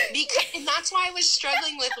tea. And that's why I was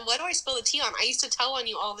struggling with, what do I spill the tea on? I used to tell on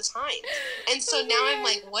you all the time. And so now I'm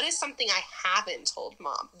like, what is something I haven't told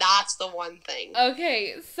Mom? That's the one thing.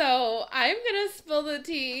 Okay, so I'm going to spill the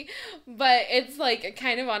tea, but it's like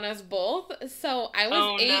kind of on us both. So I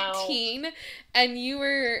was 18 and you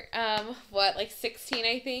were, like 16,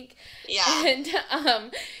 I think? Yeah.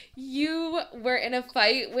 And, you were in a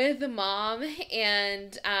fight with Mom,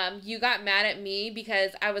 and you got mad at me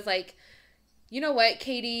because I was like, you know what,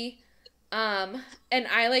 Katie? And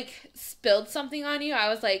I like spilled something on you. I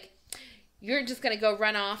was like, you're just gonna go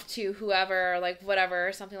run off to whoever, or like whatever,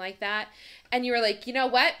 or something like that. And you were like, you know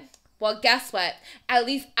what? Well, guess what? At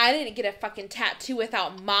least I didn't get a fucking tattoo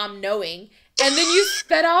without Mom knowing. And then you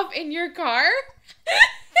sped off in your car.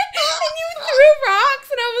 And you threw rocks,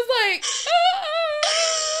 and I was like,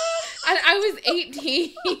 and I was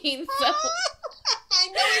 18, so. I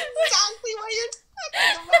know exactly what you're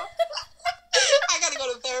talking about. I gotta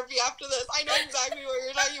go to therapy after this. I know exactly what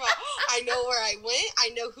you're talking about. I know where I went. I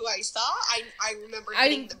know who I saw. I remember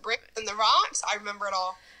hitting the bricks and the rocks. I remember it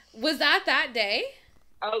all. Was that day?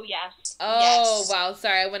 Oh, yes. Oh, yes. Wow.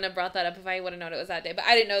 Sorry, I wouldn't have brought that up if I would have known it was that day, but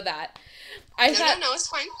I didn't know that. No, it's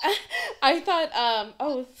fine. I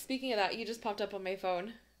thought, speaking of that, you just popped up on my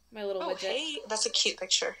phone. My little widget. Hey, that's a cute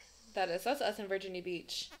picture. That's us in Virginia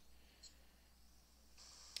Beach.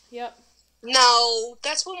 Yep. No,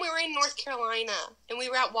 that's when we were in North Carolina, and we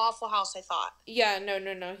were at Waffle House, I thought. Yeah,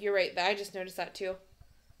 no, you're right. I just noticed that too.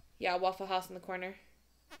 Yeah, Waffle House in the corner.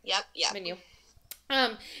 Yep. Menu.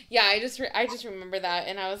 Yeah, I just remember that,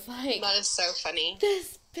 and I was like, that is so funny.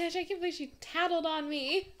 This bitch, I can't believe she tattled on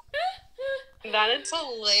me. That is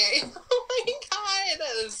hilarious. Oh my God,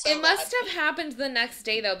 that is so It must have happened the next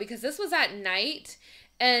day, though, because this was at night,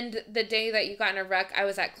 and the day that you got in a wreck, I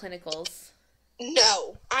was at clinicals.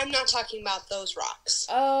 No, I'm not talking about those rocks.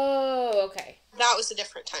 Oh, okay. That was a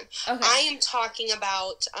different time. Okay. I am talking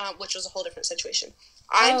about, which was a whole different situation.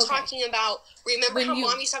 I'm talking about, remember how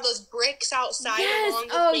Mom used to have those bricks outside along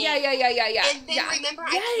the thing? Yeah. And then remember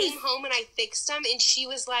I came home and I fixed them, and she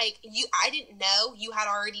was like, I didn't know you had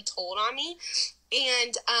already told on me.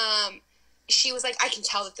 And she was like, I can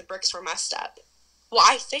tell that the bricks were messed up. Well,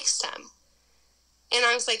 I fixed them. And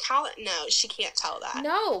I was like, no, she can't tell that.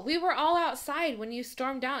 No, we were all outside when you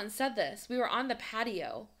stormed out and said this. We were on the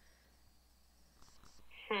patio.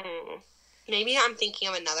 Maybe I'm thinking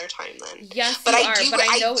of another time then. Yes, but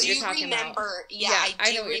I know what you're talking about. Yeah,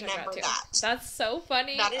 I do remember that. That's so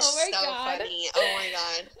funny. That is so God. Funny. Oh my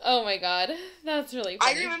God. Oh my God. That's really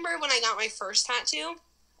funny. I remember when I got my first tattoo,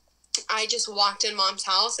 I just walked in Mom's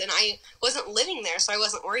house, and I wasn't living there, so I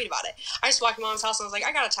wasn't worried about it. I just walked in Mom's house and I was like,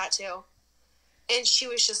 I got a tattoo. And she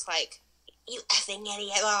was just like, you effing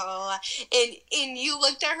idiot, blah, blah, blah. And you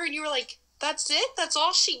looked at her and you were like, That's it? That's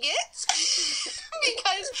all she gets?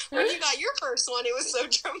 Because when you got your first one, it was so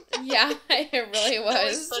dramatic. Yeah, it really was. It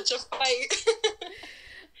was such a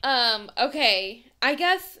fight. Okay. I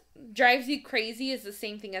guess drives you crazy is the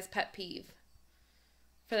same thing as pet peeve.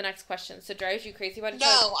 For the next question. So drives you crazy about each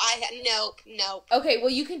other? Nope. Okay, well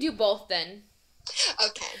you can do both then.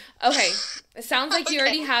 Okay. It sounds like you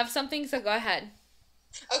already have something, so go ahead.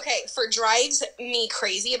 Okay, for drives me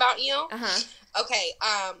crazy about you. Uh-huh. Okay,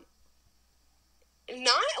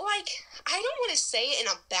 not like, I don't want to say it in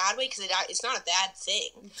a bad way because it's not a bad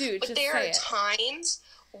thing. Dude, but there are times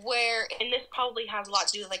where, and this probably has a lot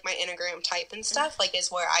to do with like my Enneagram type and stuff, like is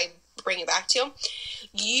where I bring it back to.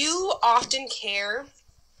 You often care,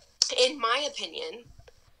 in my opinion,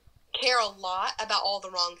 care a lot about all the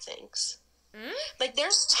wrong things. Mm? Like,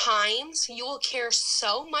 there's times you will care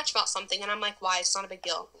so much about something, and I'm like, why? It's not a big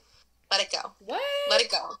deal. Let it go. What? Let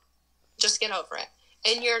it go. Just get over it.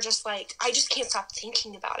 And you're just like, I just can't stop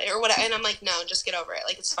thinking about it, or whatever. And I'm like, no, just get over it.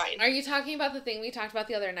 Like, it's fine. Are you talking about the thing we talked about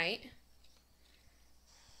the other night?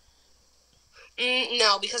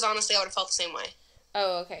 No, because honestly, I would have felt the same way.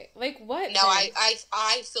 Oh, okay. Like, what? No,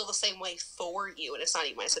 I feel the same way for you, and it's not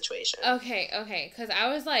even my situation. Okay. Because I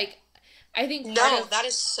was like, I think that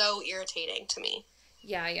is so irritating to me.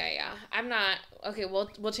 Yeah. I'm not... Okay, we'll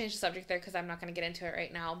change the subject there because I'm not going to get into it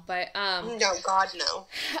right now. But, No, God, no.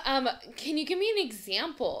 Can you give me an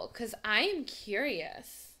example? Because I am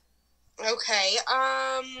curious. Okay,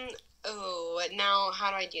 oh, now how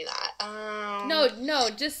do I do that? No,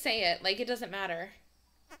 just say it. Like, it doesn't matter.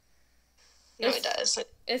 No, it does.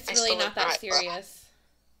 It's really not that serious.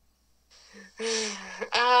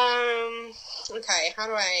 Okay, how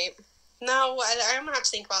do I... No, I'm gonna have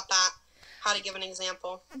to think about that. How to give an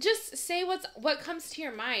example. Just say what comes to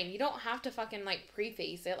your mind. You don't have to fucking, like,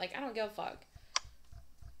 preface it. Like, I don't give a fuck.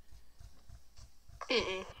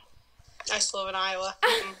 I still live in Iowa.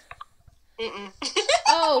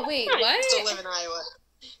 Oh, wait, what? I still live in Iowa.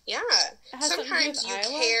 Yeah. Sometimes you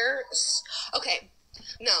care... Okay.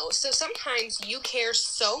 No, so sometimes you care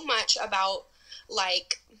so much about,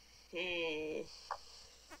 like...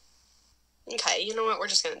 Okay, you know what? We're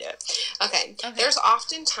just going to do it. Okay. There's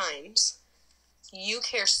often times you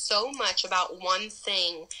care so much about one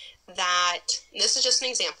thing that... This is just an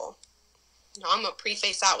example. No, I'm going to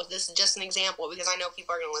preface that with this is just an example because I know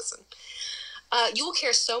people are going to listen. You will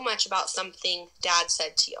care so much about something Dad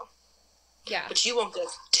said to you. Yeah. But you won't give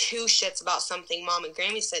two shits about something Mom and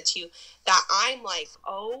Grammy said to you that I'm like,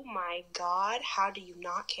 oh my God, how do you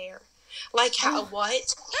not care? Like, how,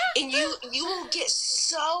 what? And you will get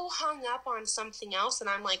so hung up on something else, and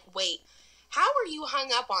I'm like, wait, how are you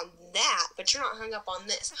hung up on that, but you're not hung up on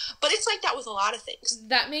this? But it's like that with a lot of things.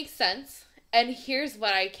 That makes sense. And here's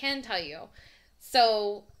what I can tell you.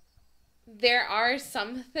 So, there are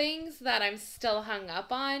some things that I'm still hung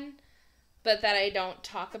up on, but that I don't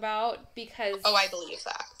talk about because... Oh, I believe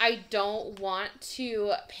that. I don't want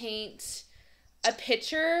to paint a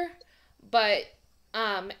picture, but...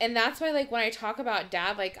 and that's why, like, when I talk about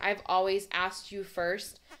Dad, like, I've always asked you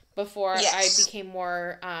first before I became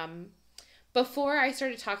more, before I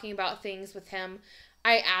started talking about things with him,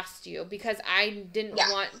 I asked you because I didn't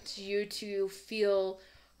want you to feel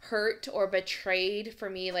hurt or betrayed for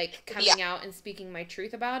me, like, coming out and speaking my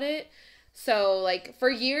truth about it. So, like, for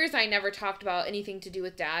years, I never talked about anything to do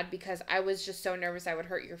with Dad because I was just so nervous I would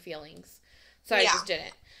hurt your feelings. So I just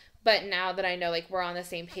didn't. But now that I know, like, we're on the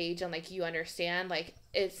same page and, like, you understand, like,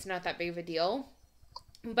 it's not that big of a deal.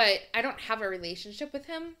 But I don't have a relationship with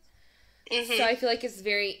him. Mm-hmm. So I feel like it's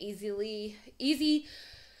very easy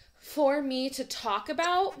for me to talk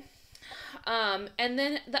about. And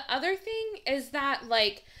then the other thing is that,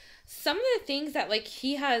 like, some of the things that, like,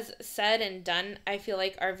 he has said and done, I feel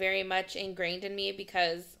like are very much ingrained in me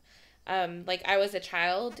because, like, I was a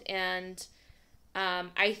child and...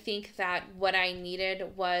 I think that what I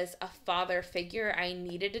needed was a father figure. I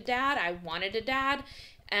needed a dad. I wanted a dad.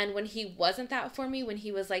 And when he wasn't that for me, when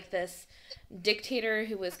he was like this dictator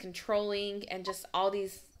who was controlling and just all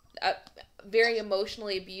these very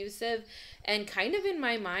emotionally abusive and kind of in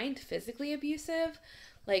my mind physically abusive,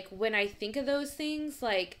 like when I think of those things,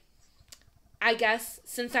 like I guess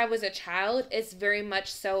since I was a child, it's very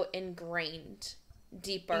much so ingrained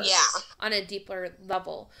deeper on a deeper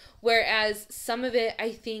level, whereas some of it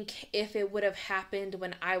I think if it would have happened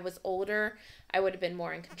when I was older I would have been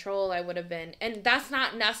more in control. I would have been, and that's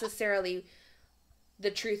not necessarily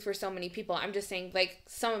the truth for so many people. I'm just saying, like,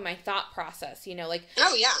 some of my thought process, you know, like,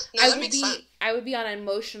 oh yeah, no, that makes sense. I would be on an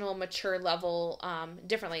emotional mature level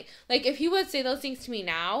differently. Like, if he would say those things to me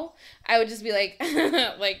now, I would just be like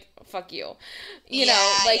like, fuck you, you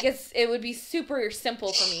know, like, it would be super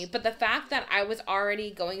simple for me. But the fact that I was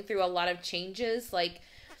already going through a lot of changes, like,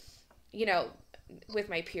 you know, with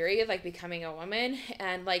my period, like becoming a woman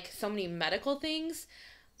and like so many medical things,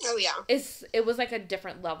 oh yeah, it was like a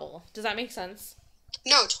different level. Does that make sense?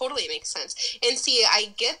 No, totally makes sense. And see,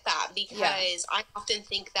 I get that because I often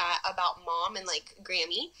think that about Mom and like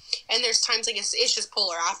Grammy, and there's times like it's just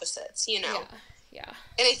polar opposites, you know. Yeah.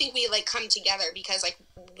 And I think we like come together because like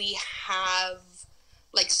we have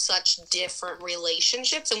like such different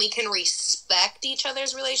relationships and we can respect each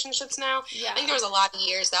other's relationships now. I think there was a lot of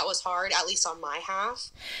years that was hard, at least on my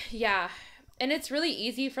half. Yeah. And it's really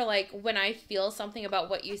easy for like when I feel something about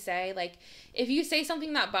what you say, like if you say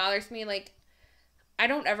something that bothers me, like I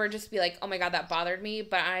don't ever just be like, oh my God, that bothered me.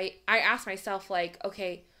 But I ask myself, like,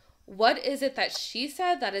 okay, what is it that she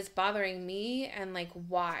said that is bothering me and, like,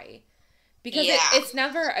 why? Because it's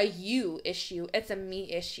never a you issue. It's a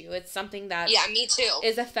me issue. It's something that me too.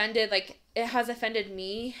 Is offended. Like, it has offended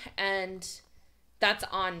me and that's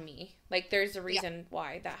on me. Like, there's a reason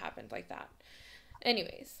why that happened like that.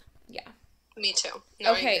 Anyways, yeah. Me too.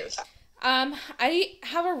 No, okay. I agree with that. I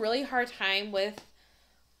have a really hard time with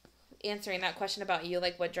answering that question about you,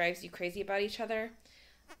 like what drives you crazy about each other.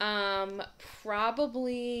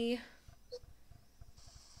 Probably,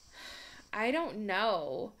 I don't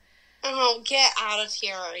know. Oh, get out of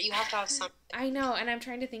here. You have to have something. I know, and I'm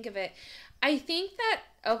trying to think of it. I think that,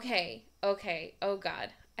 okay, oh God,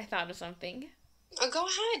 I thought of something. Oh, go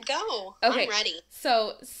ahead, go. Okay. I'm ready.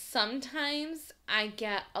 So, sometimes I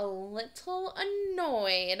get a little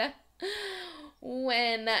annoyed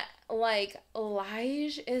when, like,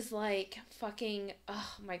 Lige is, like, fucking,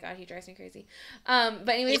 oh my God, he drives me crazy. But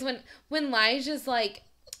anyways, when Lige is, like,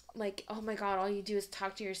 oh my God, all you do is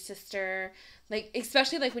talk to your sister, like,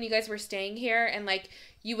 especially, like, when you guys were staying here, and, like,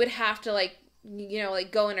 you would have to, like, you know,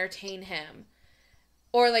 like, go entertain him.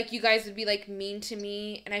 Or, like, you guys would be, like, mean to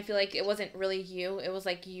me, and I feel like it wasn't really you, it was,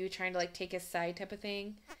 like, you trying to, like, take his side type of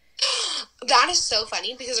thing. That is so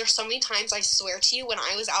funny because there's so many times I swear to you when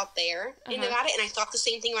I was out there in Nevada and I thought the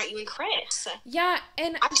same thing about you and Chris. Yeah,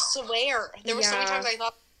 and I swear there were so many times I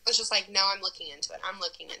thought I was just like, no, I'm looking into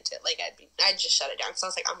it. Like I'd just shut it down because I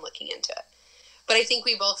was like, I'm looking into it. But I think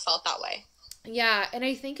we both felt that way. Yeah, and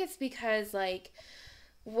I think it's because like,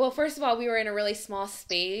 well, first of all, we were in a really small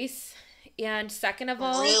space, and second of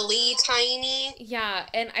all, really tiny. Yeah,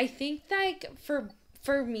 and I think like for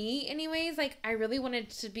me anyways, like I really wanted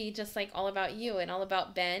to be just like all about you and all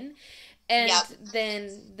about Ben. And then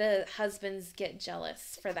the husbands get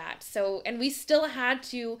jealous for that. So, and we still had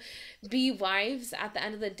to be wives at the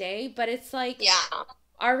end of the day, but it's like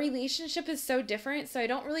our relationship is so different, so I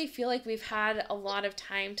don't really feel like we've had a lot of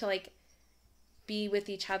time to like be with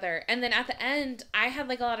each other. And then at the end, I had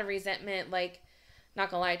like a lot of resentment, like not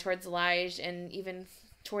gonna lie, towards Lige and even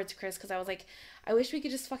towards Chris, because I was like, I wish we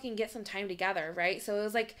could just fucking get some time together, right? So it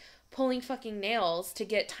was like pulling fucking nails to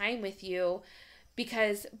get time with you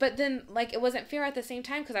because, but then like it wasn't fair at the same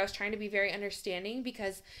time because I was trying to be very understanding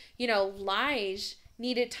because, you know, Lige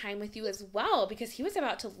needed time with you as well because he was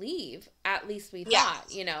about to leave, at least we thought,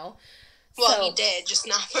 you know. Well, so, he did, just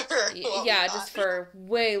not for her. Just for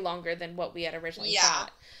way longer than what we had originally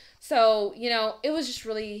thought. So, you know, it was just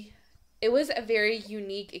really, it was a very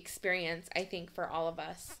unique experience, I think, for all of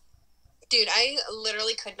us. Dude, I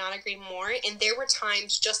literally could not agree more. And there were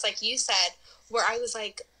times, just like you said, where I was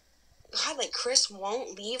like, God, like, Chris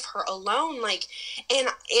won't leave her alone. Like, and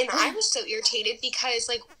I was so irritated because,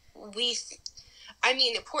 like,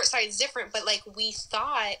 Portside's different, but, like, we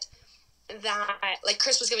thought that, like,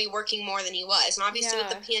 Chris was going to be working more than he was. And obviously with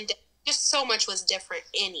the pandemic, just so much was different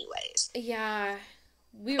anyways. Yeah.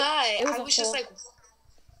 I was just like,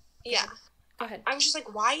 Go ahead. I was just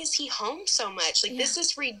like, why is he home so much? Like, this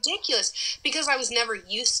is ridiculous. Because I was never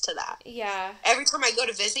used to that. Yeah. Every time I go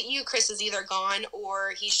to visit you, Chris is either gone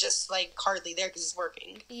or he's just, like, hardly there because he's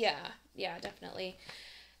working. Yeah. Yeah, definitely.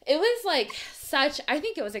 It was, like, I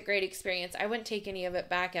think it was a great experience. I wouldn't take any of it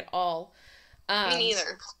back at all. Me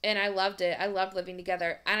neither. And I loved it. I loved living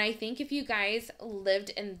together. And I think if you guys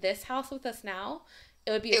lived in this house with us now,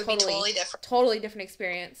 it would be totally different. Totally different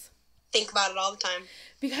experience. Think about it all the time.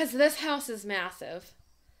 Because this house is massive.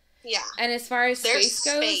 Yeah. And as far as space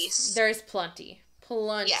goes, there's plenty.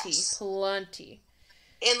 Plenty.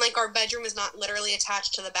 And, like, our bedroom is not literally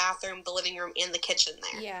attached to the bathroom, the living room, and the kitchen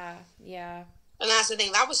there. Yeah. And that's the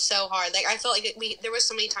thing. That was so hard. Like, I felt like there was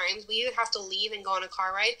so many times we would have to leave and go on a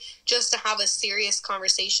car ride just to have a serious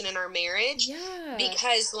conversation in our marriage. Yeah.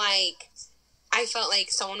 Because, like, I felt like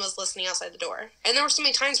someone was listening outside the door. And there were so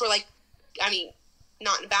many times where, like, I mean,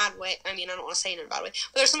 not in a bad way. I mean, I don't want to say it in a bad way.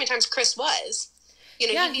 But there's so many times Chris was.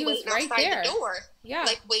 You know, he'd be waiting outside the door. Yeah.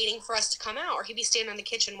 Like, waiting for us to come out. Or he'd be standing in the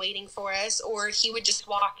kitchen waiting for us. Or he would just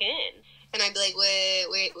walk in. And I'd be like,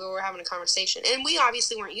 wait, we were having a conversation. And we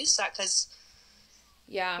obviously weren't used to that because...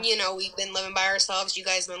 Yeah. You know, we've been living by ourselves. You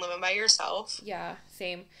guys have been living by yourself. Yeah,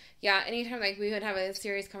 same. Yeah, anytime, like, we would have a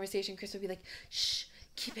serious conversation, Chris would be like, shh,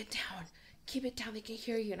 keep it down. Keep it down. They can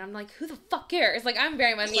hear you. And I'm like, who the fuck cares? Like, I'm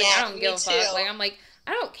very much like, I don't give a fuck. Like, I'm like,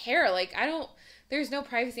 I don't care. Like, there's no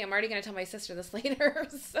privacy. I'm already going to tell my sister this later.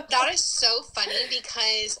 So. That is so funny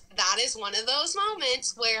because that is one of those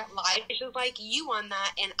moments where life is like you on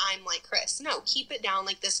that and I'm like, Chris, no, keep it down.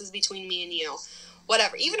 Like, this is between me and you.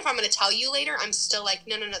 Whatever. Even if I'm going to tell you later, I'm still like,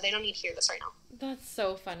 no, they don't need to hear this right now. That's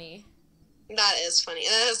so funny. That is funny.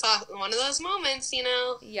 That is one of those moments, you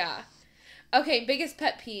know? Yeah. Okay, biggest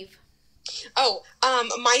pet peeve. Oh,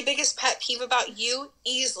 my biggest pet peeve about you,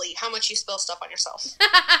 easily, how much you spill stuff on yourself.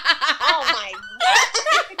 Oh, my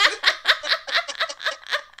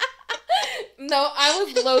God. No, I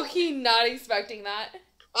was low-key not expecting that.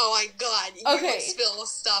 Oh my God, you would spill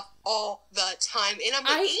stuff all the time. And I'm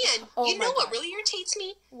like, you know what really irritates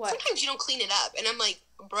me? What? Sometimes you don't clean it up. And I'm like,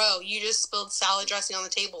 bro, you just spilled salad dressing on the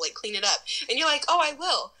table. Like, clean it up. And you're like, oh, I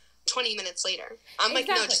will. 20 minutes later. I'm like,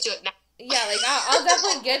 no, just do it now. Yeah, like, I'll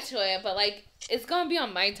definitely get to it. But, like, it's going to be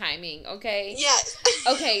on my timing, okay? Yes.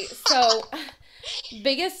 Okay, so,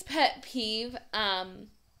 biggest pet peeve. I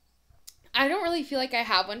don't really feel like I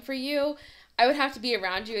have one for you. I would have to be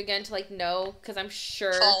around you again to, like, know, because I'm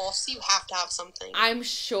sure... Oh, so you have to have something. I'm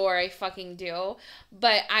sure I fucking do.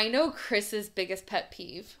 But I know Chris's biggest pet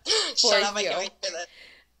peeve for Shut up, you. I can't wait for this.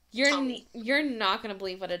 You're not going to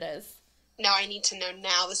believe what it is. No, I need to know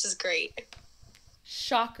now. This is great.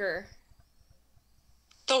 Shocker.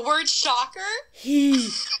 The word shocker? He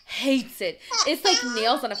hates it. It's like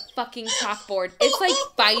nails on a fucking chalkboard. It's like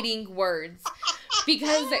fighting words.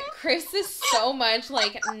 Because Chris is so much,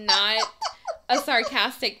 like, not... a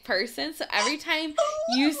sarcastic person, so every time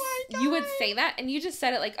you would say that and you just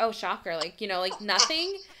said it like, oh, shocker, like, you know, like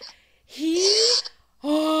nothing,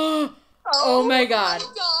 oh my god,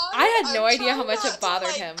 I had no idea how much it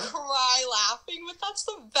bothered him. Cry laughing, but that's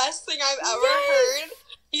the best thing I've ever heard.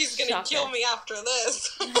 He's gonna kill me after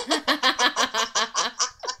this.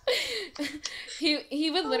 he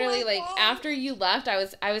would literally like after you left, I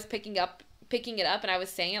was picking it up and I was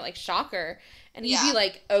saying it like shocker. And he'd be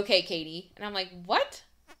like, okay, Katie. And I'm like, what?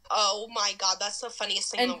 Oh, my God. That's the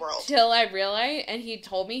funniest thing in the world. Until I realized, and he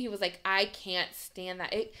told me, he was like, I can't stand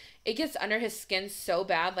that. It gets under his skin so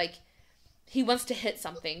bad. Like, he wants to hit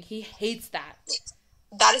something. He hates that.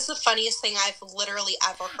 That is the funniest thing I've literally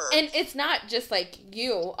ever heard. And it's not just, like,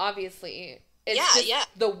 you, obviously. It's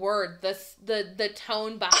just the word, the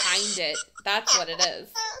tone behind it. That's what it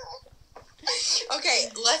is. Okay,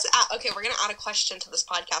 we're gonna add a question to this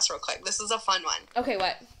podcast real quick. This is a fun one. Okay,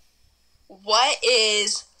 what? What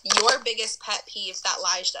is your biggest pet peeve that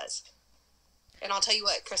Lige does? And I'll tell you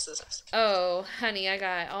what Chris's is. Oh, honey, I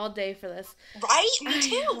got all day for this. Right? Me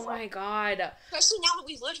too. Oh my god. Especially now that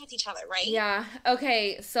we've lived with each other, right? Yeah.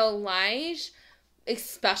 Okay, so Lige,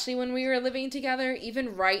 especially when we were living together,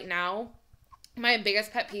 even right now, my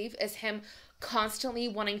biggest pet peeve is him constantly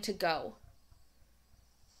wanting to go.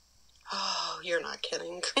 Oh, you're not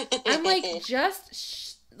kidding. I'm like, just,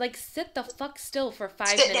 sit the fuck still for 5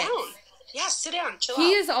 minutes. Sit down. Yeah, sit down. Chill out.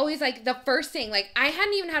 He is always, like, the first thing. Like, I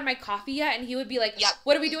hadn't even had my coffee yet, and he would be like, yep.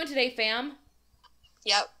 What are we doing today, fam?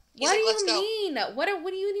 Yep. What do you mean? What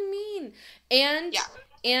do you mean?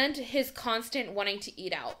 And his constant wanting to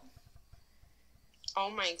eat out. Oh,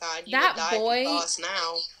 my God. You that would die boy, with us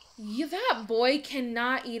now. That boy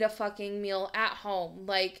cannot eat a fucking meal at home.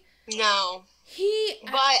 Like... No.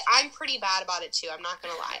 But I'm pretty bad about it too, I'm not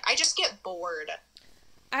gonna lie. I just get bored.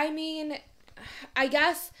 I mean, I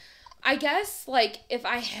guess, like, if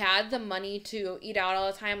I had the money to eat out all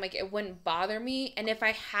the time, like, it wouldn't bother me. And if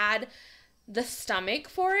I had the stomach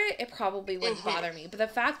for it, it probably wouldn't bother me. But the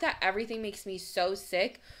fact that everything makes me so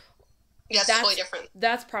sick, that's totally different.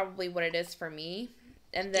 That's probably what it is for me.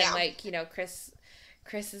 And then, like, you know, Chris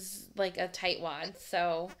is, like, a tightwad,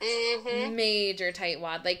 so major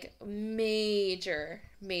tightwad, like, major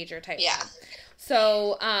tightwad. Yeah.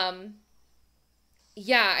 So,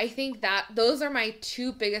 Yeah, I think that those are my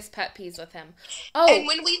two biggest pet peeves with him. And Oh,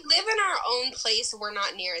 when we live in our own place, we're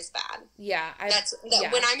not near as bad. yeah,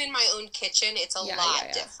 When I'm in my own kitchen, it's a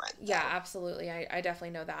lot different. Yeah, absolutely. I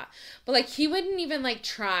definitely know that. But like he wouldn't even like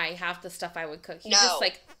try half the stuff I would cook. He just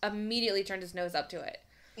like immediately turned his nose up to it.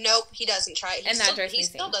 Nope, he doesn't try it. And that drives me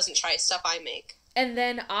insane. He still doesn't try stuff I make. And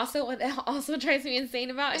then also what also drives me insane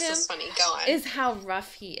about him this is funny. Go on. Is how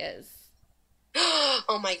rough he is.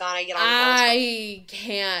 Oh my god, I get on. I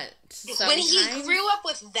can't. Sometimes. When he grew up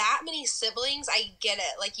with that many siblings, I get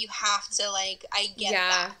it. Like you have to like. I get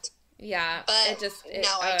that. Yeah, but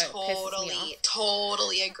I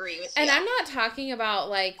totally agree with you. And I'm not talking about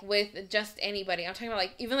like with just anybody. I'm talking about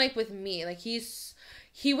like even like with me. Like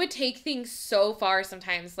he would take things so far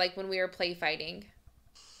sometimes. Like when we were play fighting.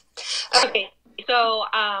 Okay. So,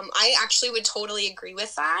 I actually would totally agree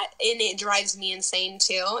with that, and it drives me insane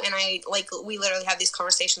too, and we literally have these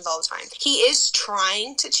conversations all the time. He is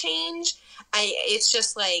trying to change. It's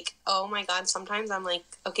just like, oh my god, sometimes I'm like,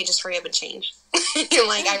 okay, just hurry up and change. And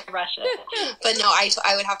like, I rush it. But no,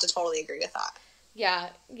 I would have to totally agree with that. Yeah,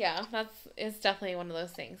 it's definitely one of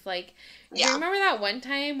those things. Like, do you remember that one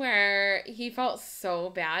time where he felt so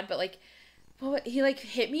bad, but like, he like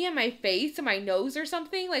hit me in my face and my nose or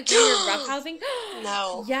something, like when you were roughhousing?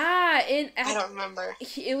 No. Yeah, and I don't remember.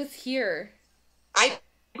 It was here. I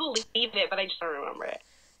believe it, but I just don't remember it.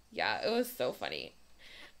 Yeah, it was so funny.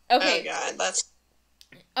 Okay. Oh god,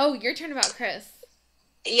 Oh, your turn about Chris.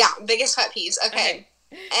 Yeah, biggest pet peeves. Okay.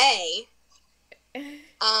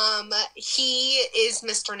 He is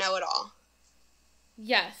Mr. Know-It-All.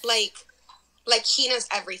 Yes. Like he knows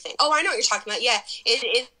everything. Oh, I know what you're talking about. Yeah,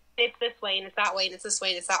 it's this way, and it's that way, and it's this way,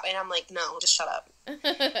 and it's that way, and I'm like, no, just shut up.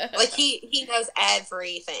 Like, he knows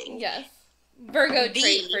everything. Yes. Virgo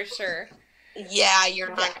trait, for sure. Yeah,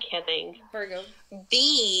 you're not kidding. Virgo.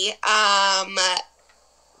 B,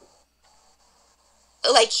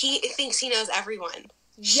 like, he thinks he knows everyone.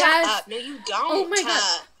 Shut up. No, you don't. Oh, my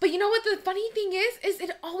God. But you know what the funny thing is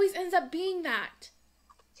it always ends up being that.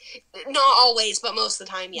 Not always, but most of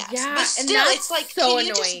the time, yes. Yeah, but still, it's like, so can annoying.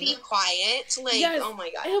 You just be quiet? Like, yes. Oh my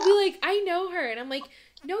god. He'll be like, I know her. And I'm like,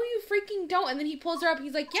 no, you freaking don't. And then he pulls her up.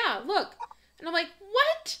 He's like, yeah, look. And I'm like,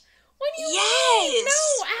 what? What do you mean?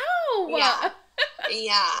 No, ow. Yeah.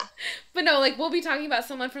 Yeah. But no, like, we'll be talking about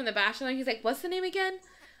someone from The Bachelor. And he's like, what's the name again?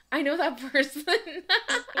 I know that person.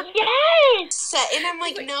 Yes. And I'm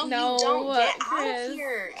like, no, you don't. Get out of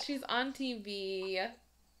here. She's on TV.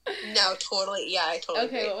 No, totally. Yeah, I totally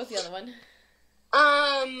agree. Okay, what was the other one?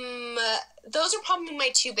 Those are probably my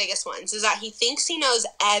two biggest ones, is that he thinks he knows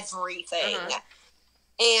everything.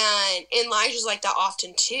 And Elijah's like that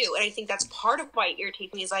often too. And I think that's part of why it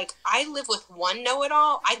irritates me, is like, I live with one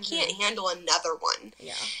know-it-all. I can't handle another one.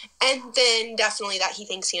 Yeah. And then definitely that he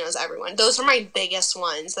thinks he knows everyone. Those are my biggest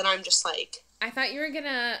ones that I'm just like. I thought you were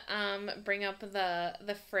gonna bring up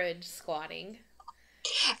the fridge squatting.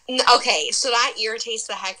 Okay, so that irritates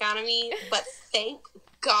the heck out of me, but thank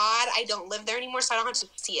God I don't live there anymore, so I don't have to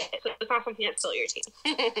see it. So it's not something that still irritates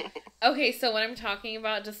me. Okay, so what I'm talking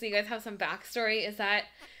about, just so you guys have some backstory, is that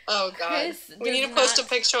oh god, we need to post a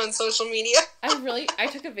picture on social media. I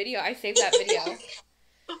took a video. I saved that video.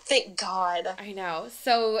 Thank God. I know.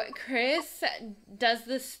 So Chris does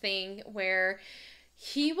this thing where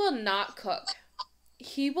he will not cook.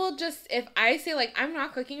 He will just, if I say like, I'm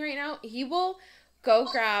not cooking right now, he will go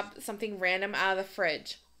grab something random out of the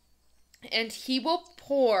fridge. And he will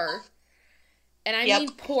pour, and I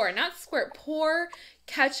mean pour, not squirt, pour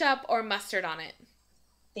ketchup or mustard on it.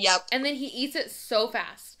 Yep. And then he eats it so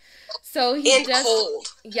fast. So he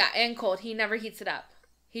cold. Yeah, and cold. He never heats it up.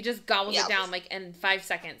 He just gobbles it down like in 5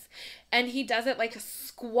 seconds. And he does it like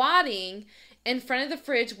squatting in front of the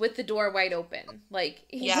fridge with the door wide open. Like,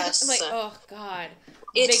 he's like, oh God.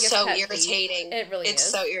 It's so irritating. It really is. It's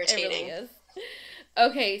so irritating. It really is.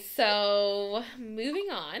 Okay, so moving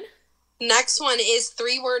on. Next one is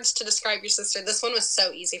 3 words to describe your sister. This one was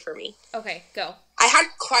so easy for me. Okay, go. I had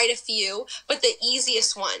quite a few, but the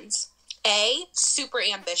easiest ones. A, super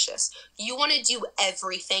ambitious. You want to do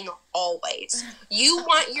everything always. You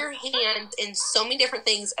want your hand in so many different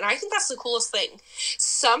things, and I think that's the coolest thing.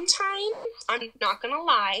 Sometimes, I'm not going to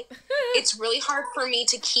lie, it's really hard for me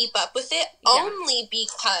to keep up with it, only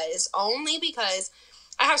because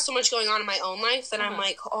I have so much going on in my own life that I'm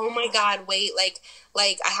like, oh my God, wait, like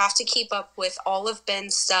I have to keep up with all of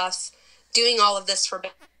Ben's stuff, doing all of this for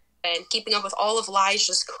Ben, keeping up with all of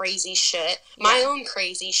Elijah's crazy shit, my own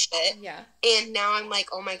crazy shit. Yeah. And now I'm like,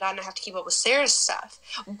 oh my God, and I have to keep up with Sarah's stuff.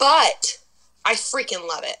 But I freaking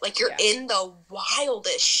love it. Like, you're in the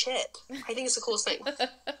wildest shit. I think it's the coolest thing.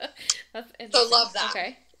 That's interesting. So love that.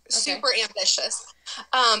 Okay. super ambitious.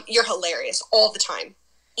 You're hilarious all the time.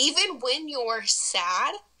 Even when you're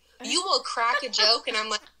sad, you will crack a joke, and I'm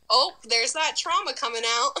like, oh, there's that trauma coming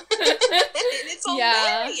out. And it's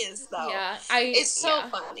hilarious, though. Yeah, it's so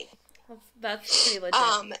funny. That's pretty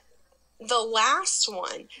legit. The last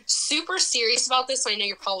one, super serious about this, so I know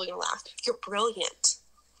you're probably going to laugh. You're brilliant.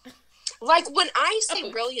 Like, when I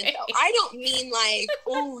say brilliant, though, I don't mean like,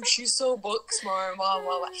 oh, she's so book smart, blah,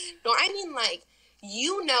 blah, blah. No, I mean like,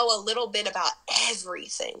 you know a little bit about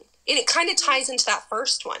everything. And it kind of ties into that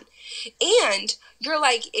first one. And you're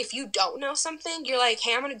like, if you don't know something, you're like,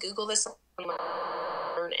 hey, I'm going to Google this and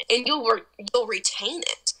learn it. And you'll retain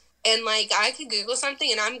it. And like, I could Google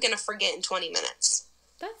something and I'm going to forget in 20 minutes.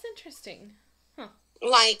 That's interesting. Huh.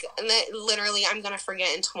 Like, literally, I'm going to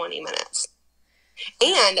forget in 20 minutes.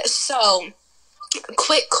 And so,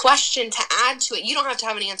 quick question to add to it. You don't have to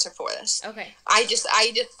have an answer for this. Okay. I just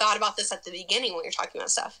thought about this at the beginning when you're talking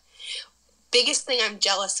about stuff. Biggest thing I'm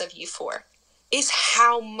jealous of you for is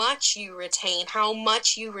how much you retain, how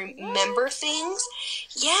much you remember things.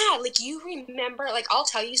 Yeah, like you remember, like I'll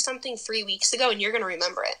tell you something 3 weeks ago and you're going to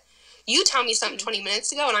remember it. You tell me something 20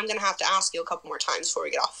 minutes ago and I'm going to have to ask you a couple more times before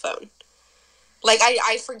we get off the phone. Like,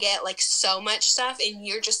 I forget, like, so much stuff, and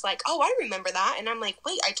you're just like, oh, I remember that. And I'm like,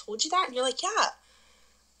 wait, I told you that? And you're like, yeah.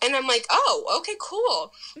 And I'm like, oh, okay,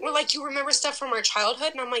 cool. Or, like, you remember stuff from our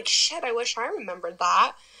childhood, and I'm like, shit, I wish I remembered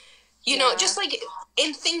that. You know, just, like,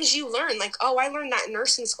 in things you learn. Like, oh, I learned that in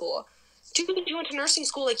nursing school. Dude, you went to nursing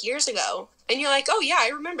school, like, years ago. And you're like, oh, yeah, I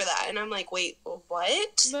remember that. And I'm like, wait,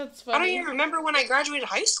 what? That's funny. I don't even remember when I graduated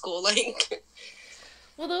high school. Like,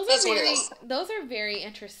 well, those are very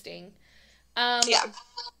interesting. Yeah.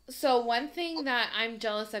 So one thing that I'm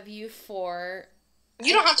jealous of you for...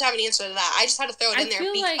 You don't have to have an answer to that. I just had to throw it in there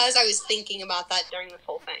because I was thinking about that during this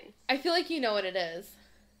whole thing. I feel like you know what it is.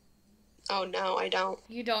 Oh, no, I don't.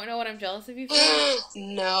 You don't know what I'm jealous of you for?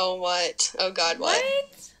 No, what? Oh, God, what?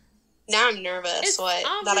 Now I'm nervous. It's what?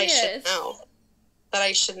 obvious. That I should know. That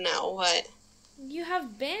I should know. What? You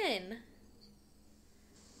have been.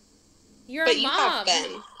 You're but a mom. You have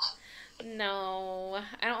been. No,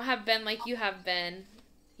 I don't have been like you have been.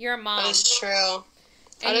 You're a mom. That is true.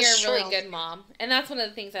 And you're a really good mom. And that's one of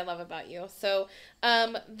the things I love about you. So,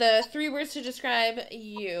 the 3 words to describe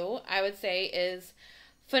you, I would say, is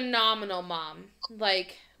phenomenal mom.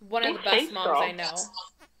 Like, one of the best moms I know.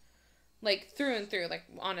 Like, through and through. Like,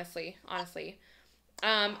 honestly.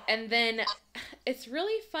 And then, it's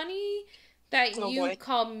really funny that you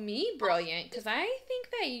call me brilliant. Because I think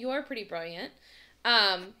that you're pretty brilliant.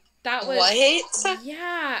 That was... What?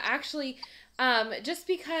 Yeah, actually, just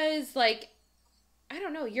because, like... I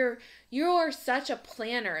don't know, you're such a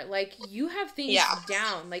planner. Like, you have things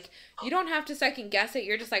down. Like, you don't have to second guess it.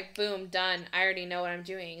 You're just like, boom, done. I already know what I'm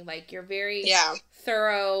doing. Like, you're very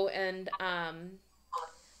thorough, and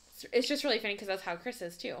it's just really funny because that's how Chris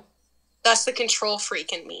is too. That's the control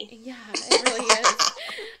freak in me. Yeah, it really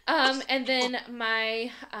is. And then I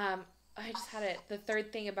just had it. The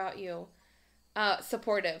third thing about you,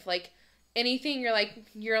 supportive. Like, anything you're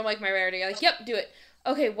like my rarity. You're like, yep, do it.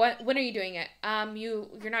 Okay, when are you doing it?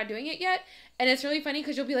 You're not doing it yet? And it's really funny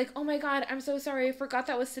because you'll be like, oh my God, I'm so sorry, I forgot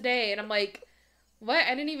that was today. And I'm like, what?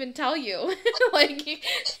 I didn't even tell you. Like,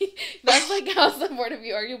 that's like how supportive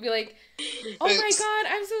you are. You'll be like, oh my God,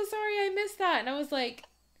 I'm so sorry, I missed that. And I was like,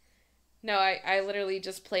 no, I literally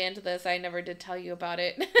just planned this. I never did tell you about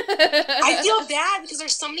it. I feel bad because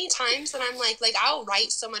there's so many times that I'm like I'll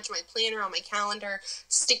write so much in my planner, on my calendar,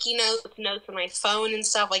 sticky notes on my phone and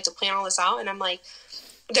stuff, like to plan all this out. And I'm like,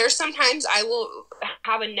 there's sometimes I will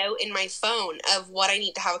have a note in my phone of what I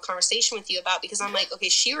need to have a conversation with you about because I'm like, okay,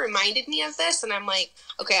 she reminded me of this. And I'm like,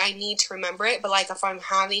 okay, I need to remember it. But like if I'm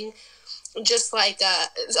having just like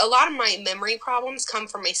a lot of my memory problems come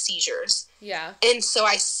from my seizures. Yeah. And so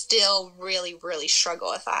I still really, really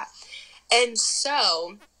struggle with that. And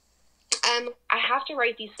so I have to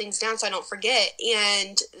write these things down so I don't forget.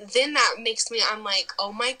 And then that makes me, I'm like,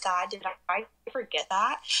 oh my God, did I forget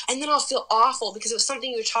that? And then I'll feel awful because it was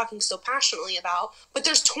something you were talking so passionately about. But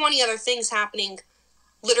there's 20 other things happening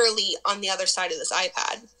literally on the other side of this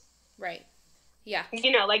iPad. Right. Yeah.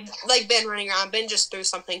 You know, like Ben running around. Ben just threw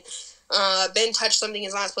something. Ben touched something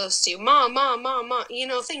he's not supposed to. Mom, you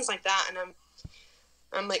know, things like that. And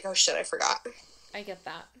I'm like, oh shit, I forgot. I get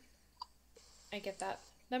that.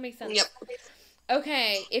 That makes sense. Yep.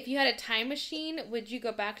 Okay, if you had a time machine, would you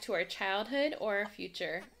go back to our childhood or our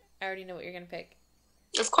future? I already know what you're going to pick.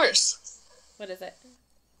 Of course. What is it?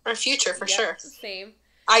 Our future, for sure. Same.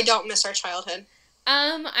 I don't miss our childhood.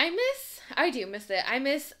 I do miss it. I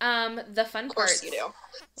miss the fun parts. Of course you do.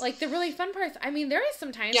 Like, the really fun parts. I mean, there is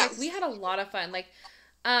sometimes, like, we had a lot of fun. Like,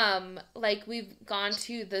 Like we've gone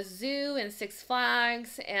to the zoo and Six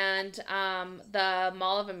Flags and the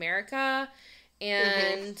Mall of America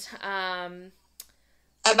and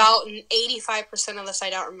About 85% of this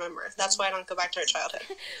I don't remember. That's why I don't go back to our childhood.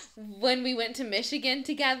 when we went to Michigan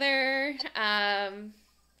together,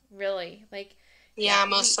 really, like, yeah,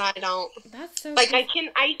 most I don't. That's so like cool.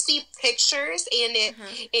 I see pictures and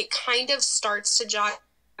it kind of starts to jog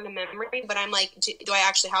a memory, but I'm like, do I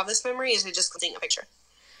actually have this memory? Is it just seeing a picture?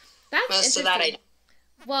 That's most of that I don't.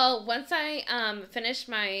 Well, once I finish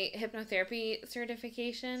my hypnotherapy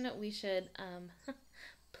certification, we should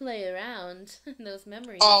play around in those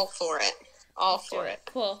memories. All for it. All for it.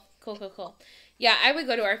 Cool. Yeah, I would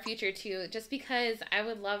go to our future too, just because I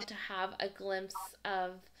would love to have a glimpse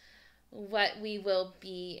of what we will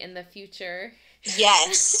be in the future.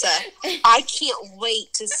 Yes. I can't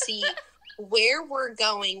wait to see where we're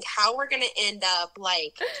going, how we're going to end up,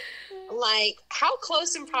 like how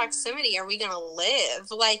close in proximity are we going to live?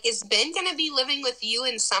 Like, is Ben going to be living with you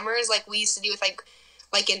in summers like we used to do with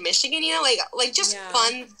like in Michigan, you know, like just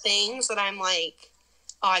fun things that I'm like,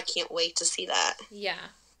 oh, I can't wait to see that. Yeah.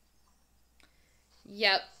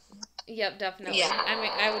 Yep, definitely. Yeah. I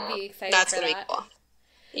mean, I would be excited That's for gonna that. be cool.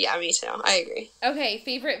 Yeah, me too. I agree. Okay,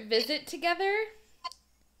 favorite visit together?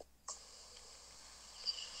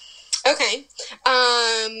 Okay.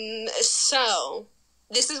 So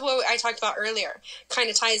this is what I talked about earlier. Kind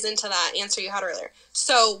of ties into that answer you had earlier.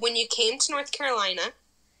 So when you came to North Carolina.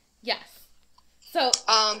 Yes. So,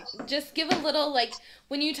 just give a little, like,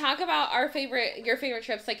 when you talk about your favorite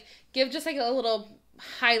trips, like, give just, like, a little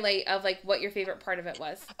highlight of, like, what your favorite part of it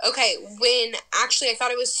was. Okay, I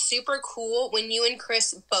thought it was super cool when you and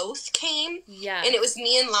Chris both came. Yeah. And it was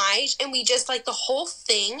me and Lige, and we just, like,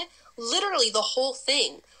 literally the whole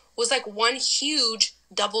thing was, like, one huge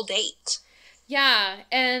double date. Yeah,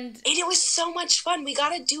 and it was so much fun. We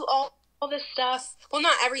got to do all this stuff. Well,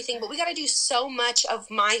 not everything, but we got to do so much of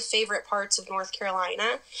my favorite parts of North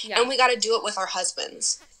Carolina. Yeah. And we got to do it with our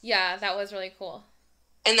husbands. Yeah, that was really cool.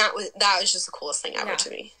 And that was just the coolest thing ever to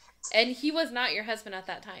me. And he was not your husband at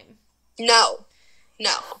that time. No.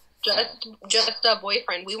 Just a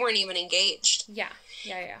boyfriend. We weren't even engaged. Yeah.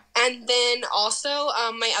 And then also,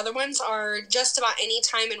 my other ones are just about any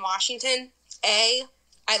time in Washington. I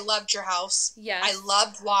loved your house. Yes. I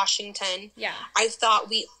loved Washington. Yeah. I thought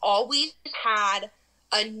we always had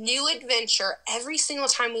a new adventure every single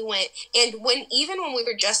time we went. And even when we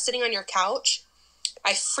were just sitting on your couch,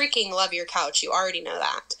 I freaking love your couch. You already know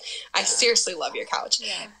that. I seriously love your couch.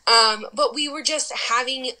 Yeah. But we were just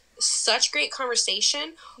having such great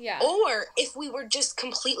conversation. Yeah. Or if we were just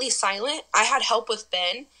completely silent, I had help with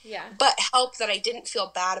Ben. Yeah. But help that I didn't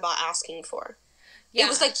feel bad about asking for. Yeah. It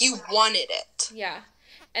was like you wanted it. Yeah.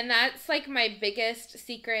 And that's, like, my biggest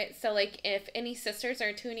secret. So, like, if any sisters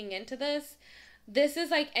are tuning into this is,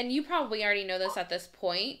 like, and you probably already know this at this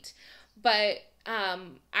point, but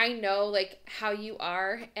I know, like, how you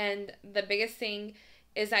are, and the biggest thing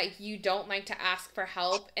is that you don't like to ask for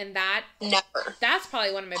help, and Never. That's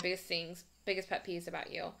probably one of my biggest pet peeves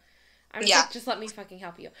about you. I'm just like, just let me fucking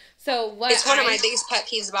help you. So it's one of my biggest pet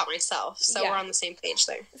peeves about myself, so we're on the same page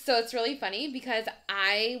there. So it's really funny because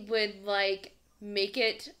I would, like,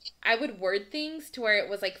 I would word things to where it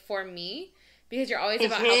was, like, for me, because you're always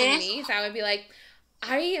about helping me. So I would be like,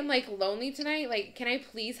 I am, like, lonely tonight. Like, can I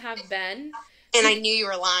please have Ben? And I knew you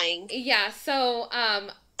were lying. Yeah. So,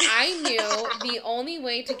 I knew the only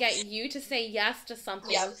way to get you to say yes to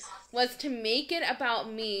something was to make it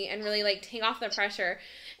about me and really, like, take off the pressure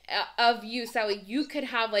of you, so you could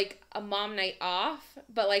have, like, a mom night off,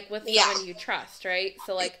 but, like, with someone you trust, right?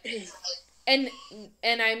 So, like, and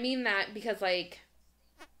I mean that because, like,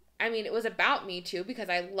 I mean, it was about me too, because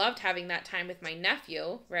I loved having that time with my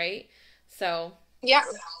nephew, right? So yeah.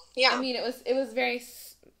 I mean, it was very,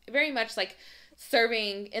 very much, like,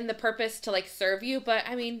 serving in the purpose to, like, serve you, but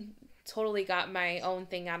I mean, totally got my own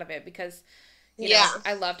thing out of it because, you know,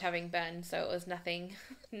 I loved having Ben, so it was nothing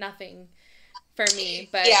for me,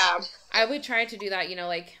 but I would try to do that, you know,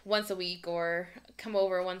 like, once a week, or come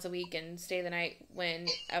over once a week and stay the night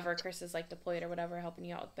whenever Chris is, like, deployed or whatever, helping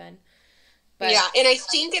you out with Ben. But, yeah, and I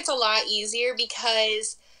think it's a lot easier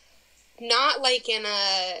because not in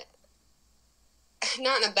a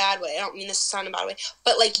bad way, I don't mean this to sound in a bad way,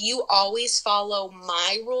 but, like, you always follow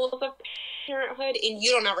my rules of parenthood and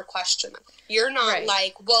you don't ever question them. You're not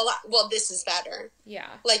like, well, this is better. Yeah.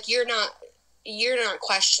 Like, you're not, you're not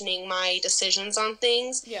questioning my decisions on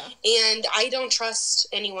things. Yeah. And I don't trust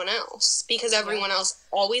anyone else because everyone else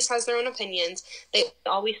always has their own opinions. They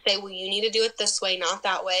always say, well, you need to do it this way, not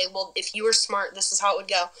that way. Well, if you were smart, this is how it would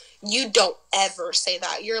go. You don't ever say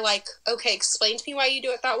that. You're like, okay, explain to me why you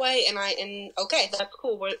do it that way. And okay, that's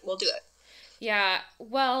cool. We'll do it. Yeah.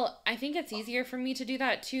 Well, I think it's easier for me to do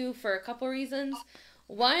that too for a couple reasons.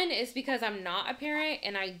 One is because I'm not a parent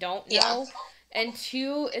and I don't know. Yeah. And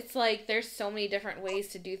two, it's like there's so many different ways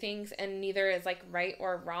to do things and neither is like right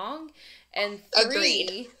or wrong. And three,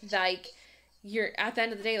 agreed. Like you're at the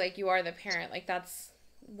end of the day, like you are the parent. Like that's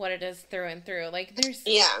what it is through and through. Like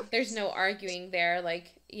there's no arguing there.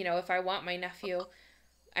 Like, you know, if I want my nephew,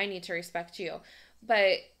 I need to respect you.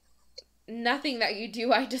 But nothing that you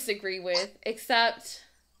do I disagree with, except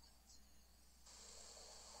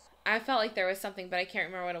I felt like there was something, but I can't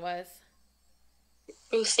remember what it was.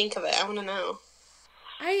 Ooh, think of it. I want to know.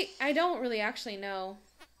 I don't really actually know.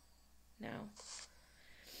 No.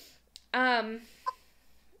 I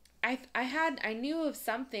knew of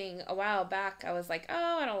something a while back. I was like,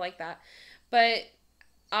 oh, I don't like that. But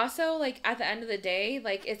also, like, at the end of the day,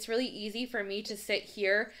 like, it's really easy for me to sit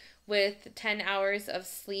here with 10 hours of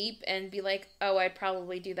sleep and be like, oh, I'd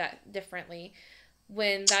probably do that differently.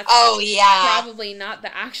 When that's probably not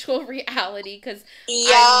the actual reality because I'm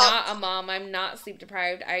not a mom. I'm not sleep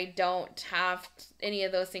deprived. I don't have any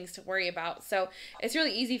of those things to worry about. So it's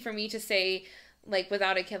really easy for me to say, like,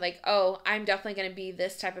 without a kid, like, oh, I'm definitely going to be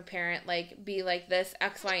this type of parent, like, be like this,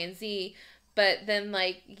 X, Y, and Z. But then,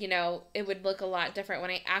 like, you know, it would look a lot different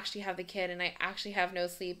when I actually have the kid and I actually have no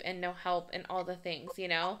sleep and no help and all the things, you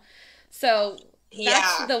know? So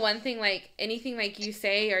that's the one thing, like, anything, like, you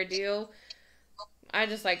say or do, I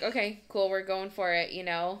just like, okay, cool, we're going for it, you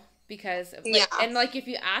know, because, like, and, like, if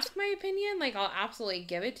you ask my opinion, like, I'll absolutely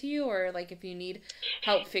give it to you, or, like, if you need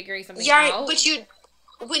help figuring something out. But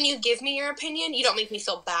when you give me your opinion, you don't make me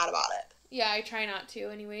feel bad about it. Yeah, I try not to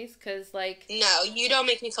anyways, because, like... No, you don't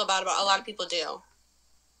make me feel bad about it. A lot of people do.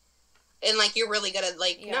 And, like, you're really good at,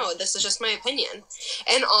 like, no, this is just my opinion.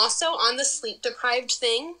 And also, on the sleep-deprived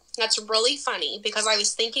thing, that's really funny, because I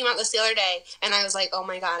was thinking about this the other day, and I was like, oh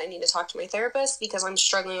my god, I need to talk to my therapist, because I'm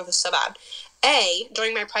struggling with this so bad.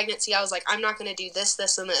 During my pregnancy, I was like, I'm not going to do this,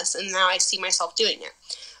 this, and this, and now I see myself doing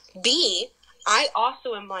it. B, I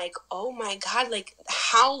also am like, oh my god, like,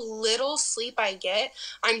 how little sleep I get.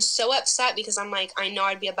 I'm so upset, because I'm like, I know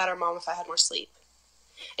I'd be a better mom if I had more sleep.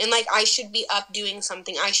 And, like, I should be up doing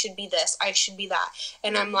something. I should be this. I should be that.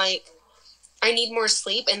 And I'm like, I need more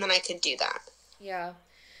sleep, and then I could do that. Yeah.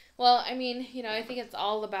 Well, I mean, you know, I think it's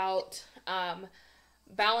all about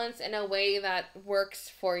balance in a way that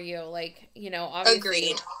works for you. Like, you know, obviously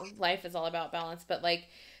Agreed. Life is all about balance. But, like,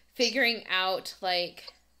 figuring out, like,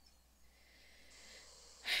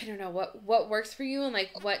 I don't know, what works for you and,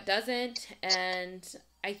 like, what doesn't. And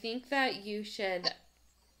I think that you should...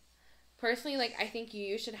 Personally, like, I think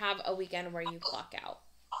you should have a weekend where you clock out.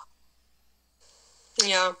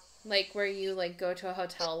 Yeah. Like, where you, like, go to a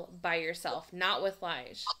hotel by yourself, not with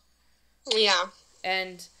Lige. Yeah.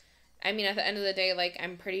 And, I mean, at the end of the day, like,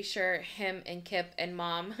 I'm pretty sure him and Kip and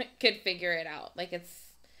Mom could figure it out. Like,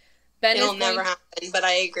 it'll never happen, but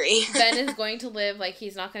I agree. Ben is going to live, like,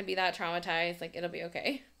 he's not going to be that traumatized. Like, it'll be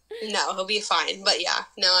okay. No, he'll be fine. But, yeah.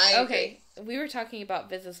 No, I agree. Okay. We were talking about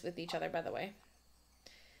visits with each other, by the way.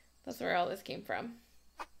 That's where all this came from.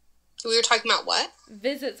 We were talking about what?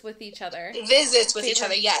 Visits with each other. Visits with each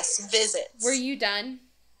other, yes. Visits. Were you done?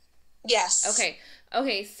 Yes.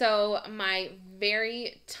 Okay, so my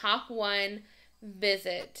very top one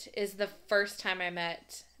visit is the first time I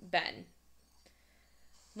met Ben.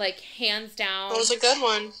 Like, hands down. That was a good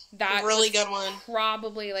one. That really good one.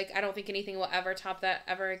 Probably, like, I don't think anything will ever top that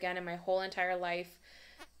ever again in my whole entire life.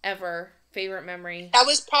 Ever. Favorite memory. That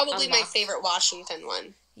was probably my favorite Washington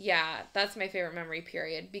one. Yeah, that's my favorite memory,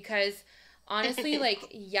 period. Because, honestly, like,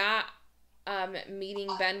 meeting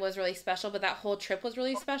Ben was really special, but that whole trip was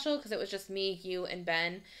really special because it was just me, you, and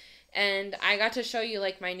Ben. And I got to show you,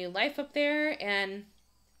 like, my new life up there and,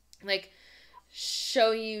 like,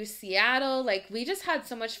 show you Seattle. Like, we just had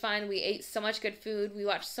so much fun. We ate so much good food. We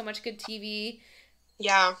watched so much good TV.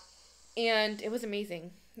 Yeah. And it was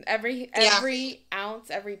amazing. Every ounce,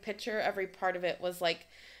 every picture, every part of it was, like,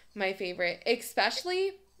 my favorite.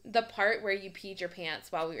 Especially the part where you peed your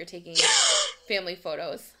pants while we were taking family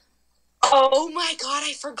photos. Oh my god,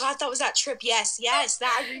 I forgot that was that trip. Yes,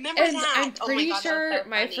 that I remember and that. I'm pretty sure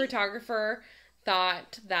my photographer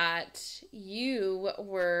thought that you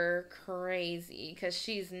were crazy because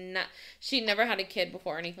she never had a kid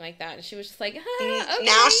before or anything like that, and she was just like, okay.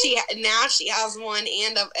 Now she has one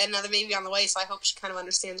and another baby on the way, so I hope she kind of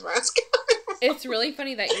understands where I was going. It's really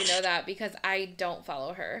funny that you know that because I don't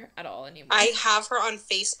follow her at all anymore. I have her on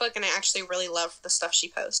Facebook, and I actually really love the stuff she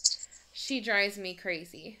posts. She drives me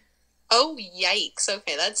crazy. Oh, yikes.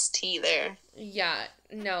 Okay, that's tea there. Yeah,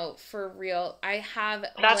 no, for real. I have,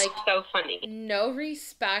 That's so funny. no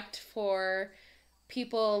respect for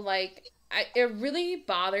people, it really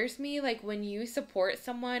bothers me, when you support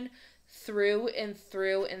someone through and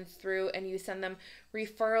through and through, and you send them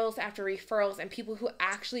referrals after referrals, and people who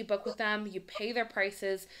actually book with them, you pay their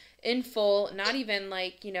prices in full, not even,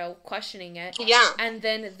 questioning it. Yeah. And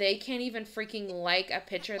then they can't even freaking like a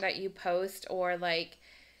picture that you post, or the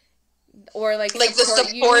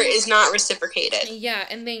support is not reciprocated. Yeah,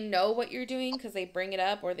 and they know what you're doing because they bring it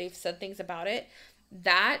up or they've said things about it.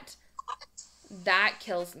 That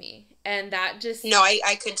kills me. And that just... No,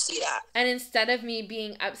 I could see that. And instead of me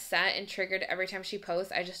being upset and triggered every time she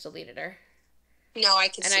posts, I just deleted her. No, I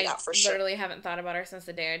can see that for sure. And I literally haven't thought about her since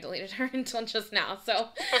the day I deleted her until just now, so...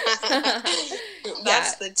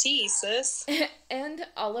 That's the tea, sis. And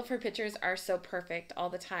all of her pictures are so perfect all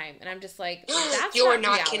the time. And I'm just like, that's You're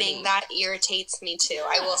not not kidding. That irritates me too. Yeah.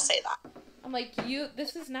 I will say that. I'm like,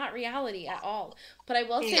 this is not reality at all. But I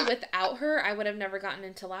will say, without her, I would have never gotten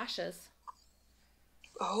into lashes.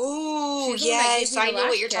 Oh, yes. I know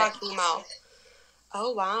what you're talking about.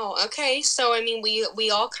 Oh, wow. Okay. So, I mean,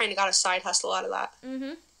 we all kind of got a side hustle out of that.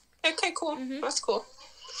 Mm-hmm. Okay, cool. Mm-hmm. That's cool.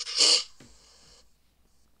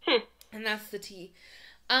 And that's the tea.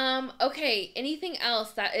 Okay. Anything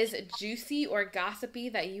else that is juicy or gossipy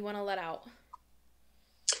that you want to let out?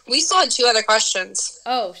 We still had 2 other questions.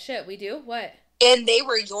 Oh, shit. We do? What? And they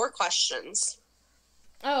were your questions.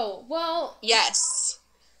 Oh, well. Yes.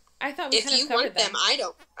 I thought we if you want them,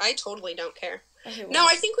 I totally don't care. Okay, well. No,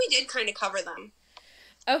 I think we did kind of cover them.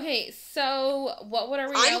 Okay, so what would our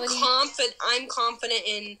reality... I'm confident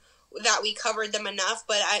in that we covered them enough,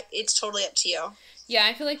 but it's totally up to you. Yeah,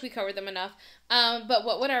 I feel like we covered them enough. But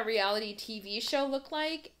what would our reality TV show look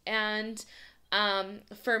like? And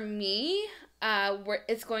for me,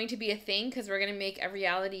 it's going to be a thing because we're going to make a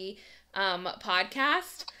reality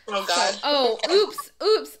podcast. Oh, God. So,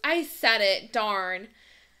 oops, I said it, darn.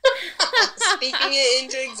 Speaking it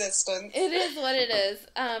into existence. It is what it is.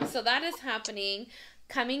 So that is happening.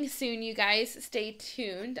 Coming soon, you guys. Stay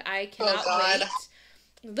tuned. I cannot wait.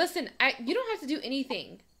 Listen, you don't have to do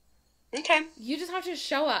anything. Okay. You just have to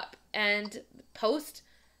show up and post.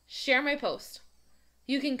 Share my post.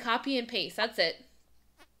 You can copy and paste. That's it.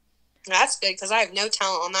 That's good because I have no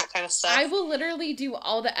talent on that kind of stuff. I will literally do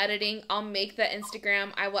all the editing. I'll make the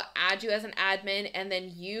Instagram. I will add you as an admin, and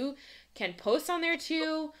then you can post on there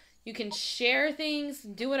too. You can share things,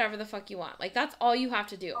 do whatever the fuck you want. That's all you have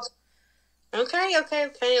to do. Okay.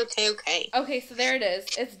 Okay, so there it is.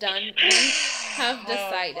 It's done. We have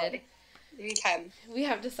decided. Okay. We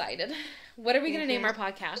have decided. What are we going to name our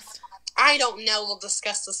podcast? I don't know. We'll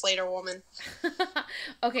discuss this later, woman.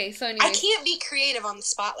 Okay, so anyways. I can't be creative on the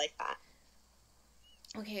spot like that.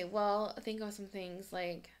 Okay, well, think of some things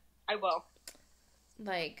like... I will.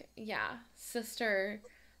 Sister.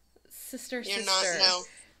 You're not, no.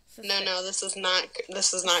 Sister. No, this is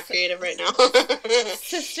not creative right now.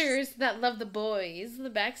 Sisters that love the boys, the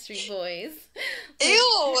Backstreet Boys.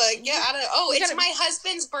 Ew, get out of... Oh, it's my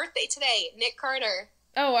husband's birthday today, Nick Carter.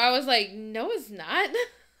 Oh, I was like, no, it's not.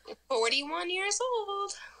 41 years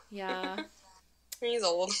old. Yeah. He's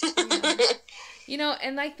old. Yeah.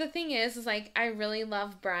 And the thing is I really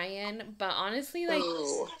love Brian, but honestly,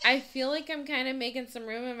 Ooh. I feel like I'm kind of making some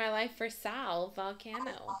room in my life for Sal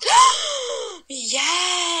Volcano. Yeah.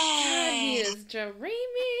 God, he is dreamy.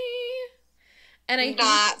 And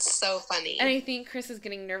that's so funny. And I think Chris is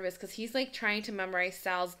getting nervous because he's trying to memorize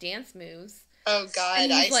Sal's dance moves. Oh, God,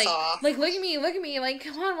 and he's I saw. Look at me,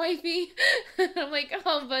 come on, wifey. I'm like,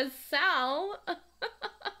 oh, but Sal.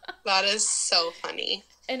 That is so funny.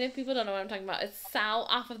 And if people don't know what I'm talking about, it's Sal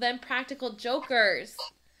off of them Practical Jokers.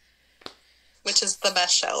 Which is the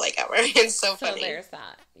best show, ever. It's so funny. So there's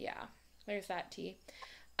that. Yeah. There's that tea.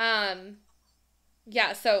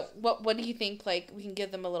 Yeah, so what do you think, we can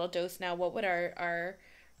give them a little dose now. What would our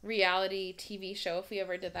reality TV show if we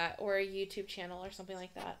ever did that, or a YouTube channel or something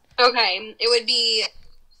like that? Okay, it would be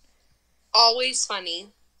always funny.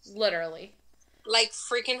 Literally.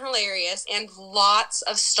 Freaking hilarious, and lots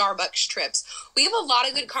of Starbucks trips. We have a lot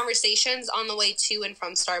of good conversations on the way to and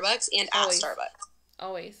from Starbucks and at Starbucks.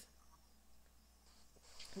 Always.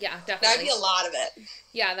 Yeah, definitely. That'd be a lot of it.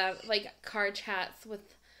 Yeah, that car chats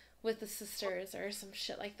with the sisters or some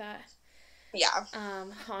shit like that. Yeah.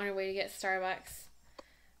 On our way to get Starbucks.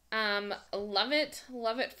 Love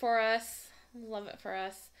it for us. Love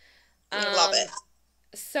it.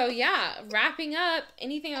 So yeah, wrapping up,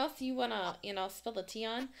 anything else you want to, spill the tea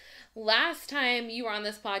on? Last time you were on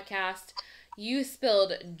this podcast, you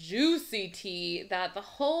spilled juicy tea that the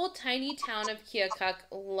whole tiny town of Keokuk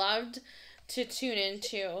loved to tune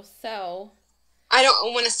into. So, I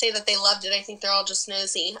don't want to say that they loved it. I think they're all just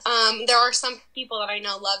nosy. There are some people that I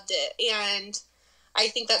know loved it, and I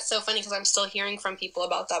think that's so funny because I'm still hearing from people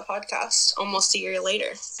about that podcast almost a year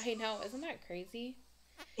later. I know, isn't that crazy?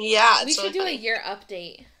 Yeah, it's we should really do funny. A year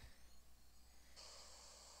update.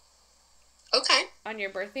 Okay. On your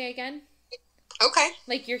birthday again? Okay.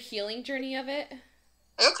 Like your healing journey of it?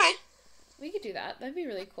 Okay. We could do that. That'd be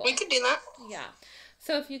really cool. We could do that. Yeah.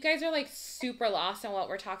 So if you guys are like super lost on what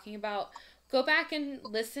we're talking about, go back and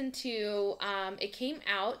listen to, it came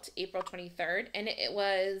out April 23rd, and it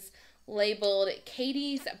was labeled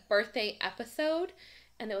Katie's birthday episode,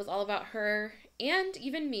 and it was all about her and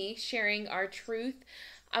even me sharing our truth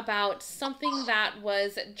about something that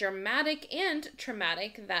was dramatic and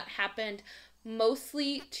traumatic that happened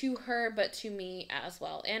mostly to her, but to me as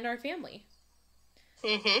well, and our family.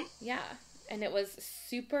 Mm-hmm. Yeah, and it was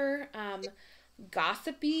super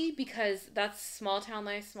gossipy because that's small town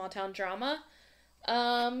life, small town drama.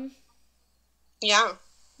 Yeah.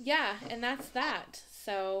 Yeah, and that's that.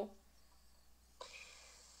 So,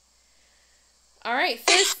 all right,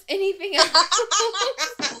 sis, anything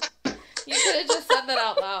else? You could have just said that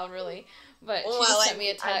out loud, really, but she just sent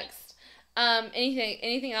me a text.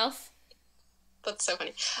 Anything else? That's so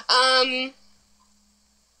funny.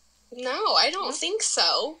 No, I don't think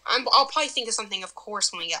so. I'll probably think of something, of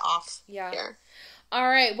course, when we get off here. All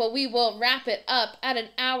right, well, we will wrap it up at 1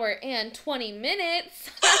 hour and 20 minutes.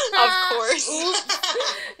 Of course.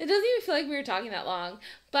 It doesn't even feel like we were talking that long.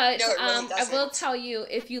 But no, it really I will tell you,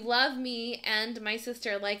 if you love me and my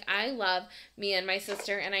sister like I love me and my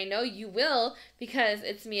sister, and I know you will because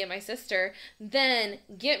it's me and my sister, then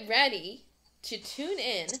get ready to tune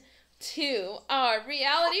in to our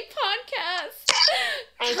reality podcast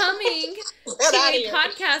coming to a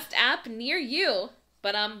podcast app near you.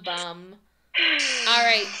 Bum. All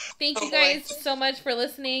right. Thank you guys so much for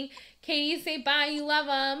listening. Katie, say bye. You love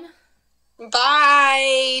them.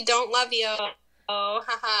 Bye. Don't love you. Oh,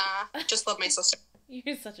 haha. Just love my sister.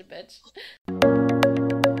 You're such a bitch.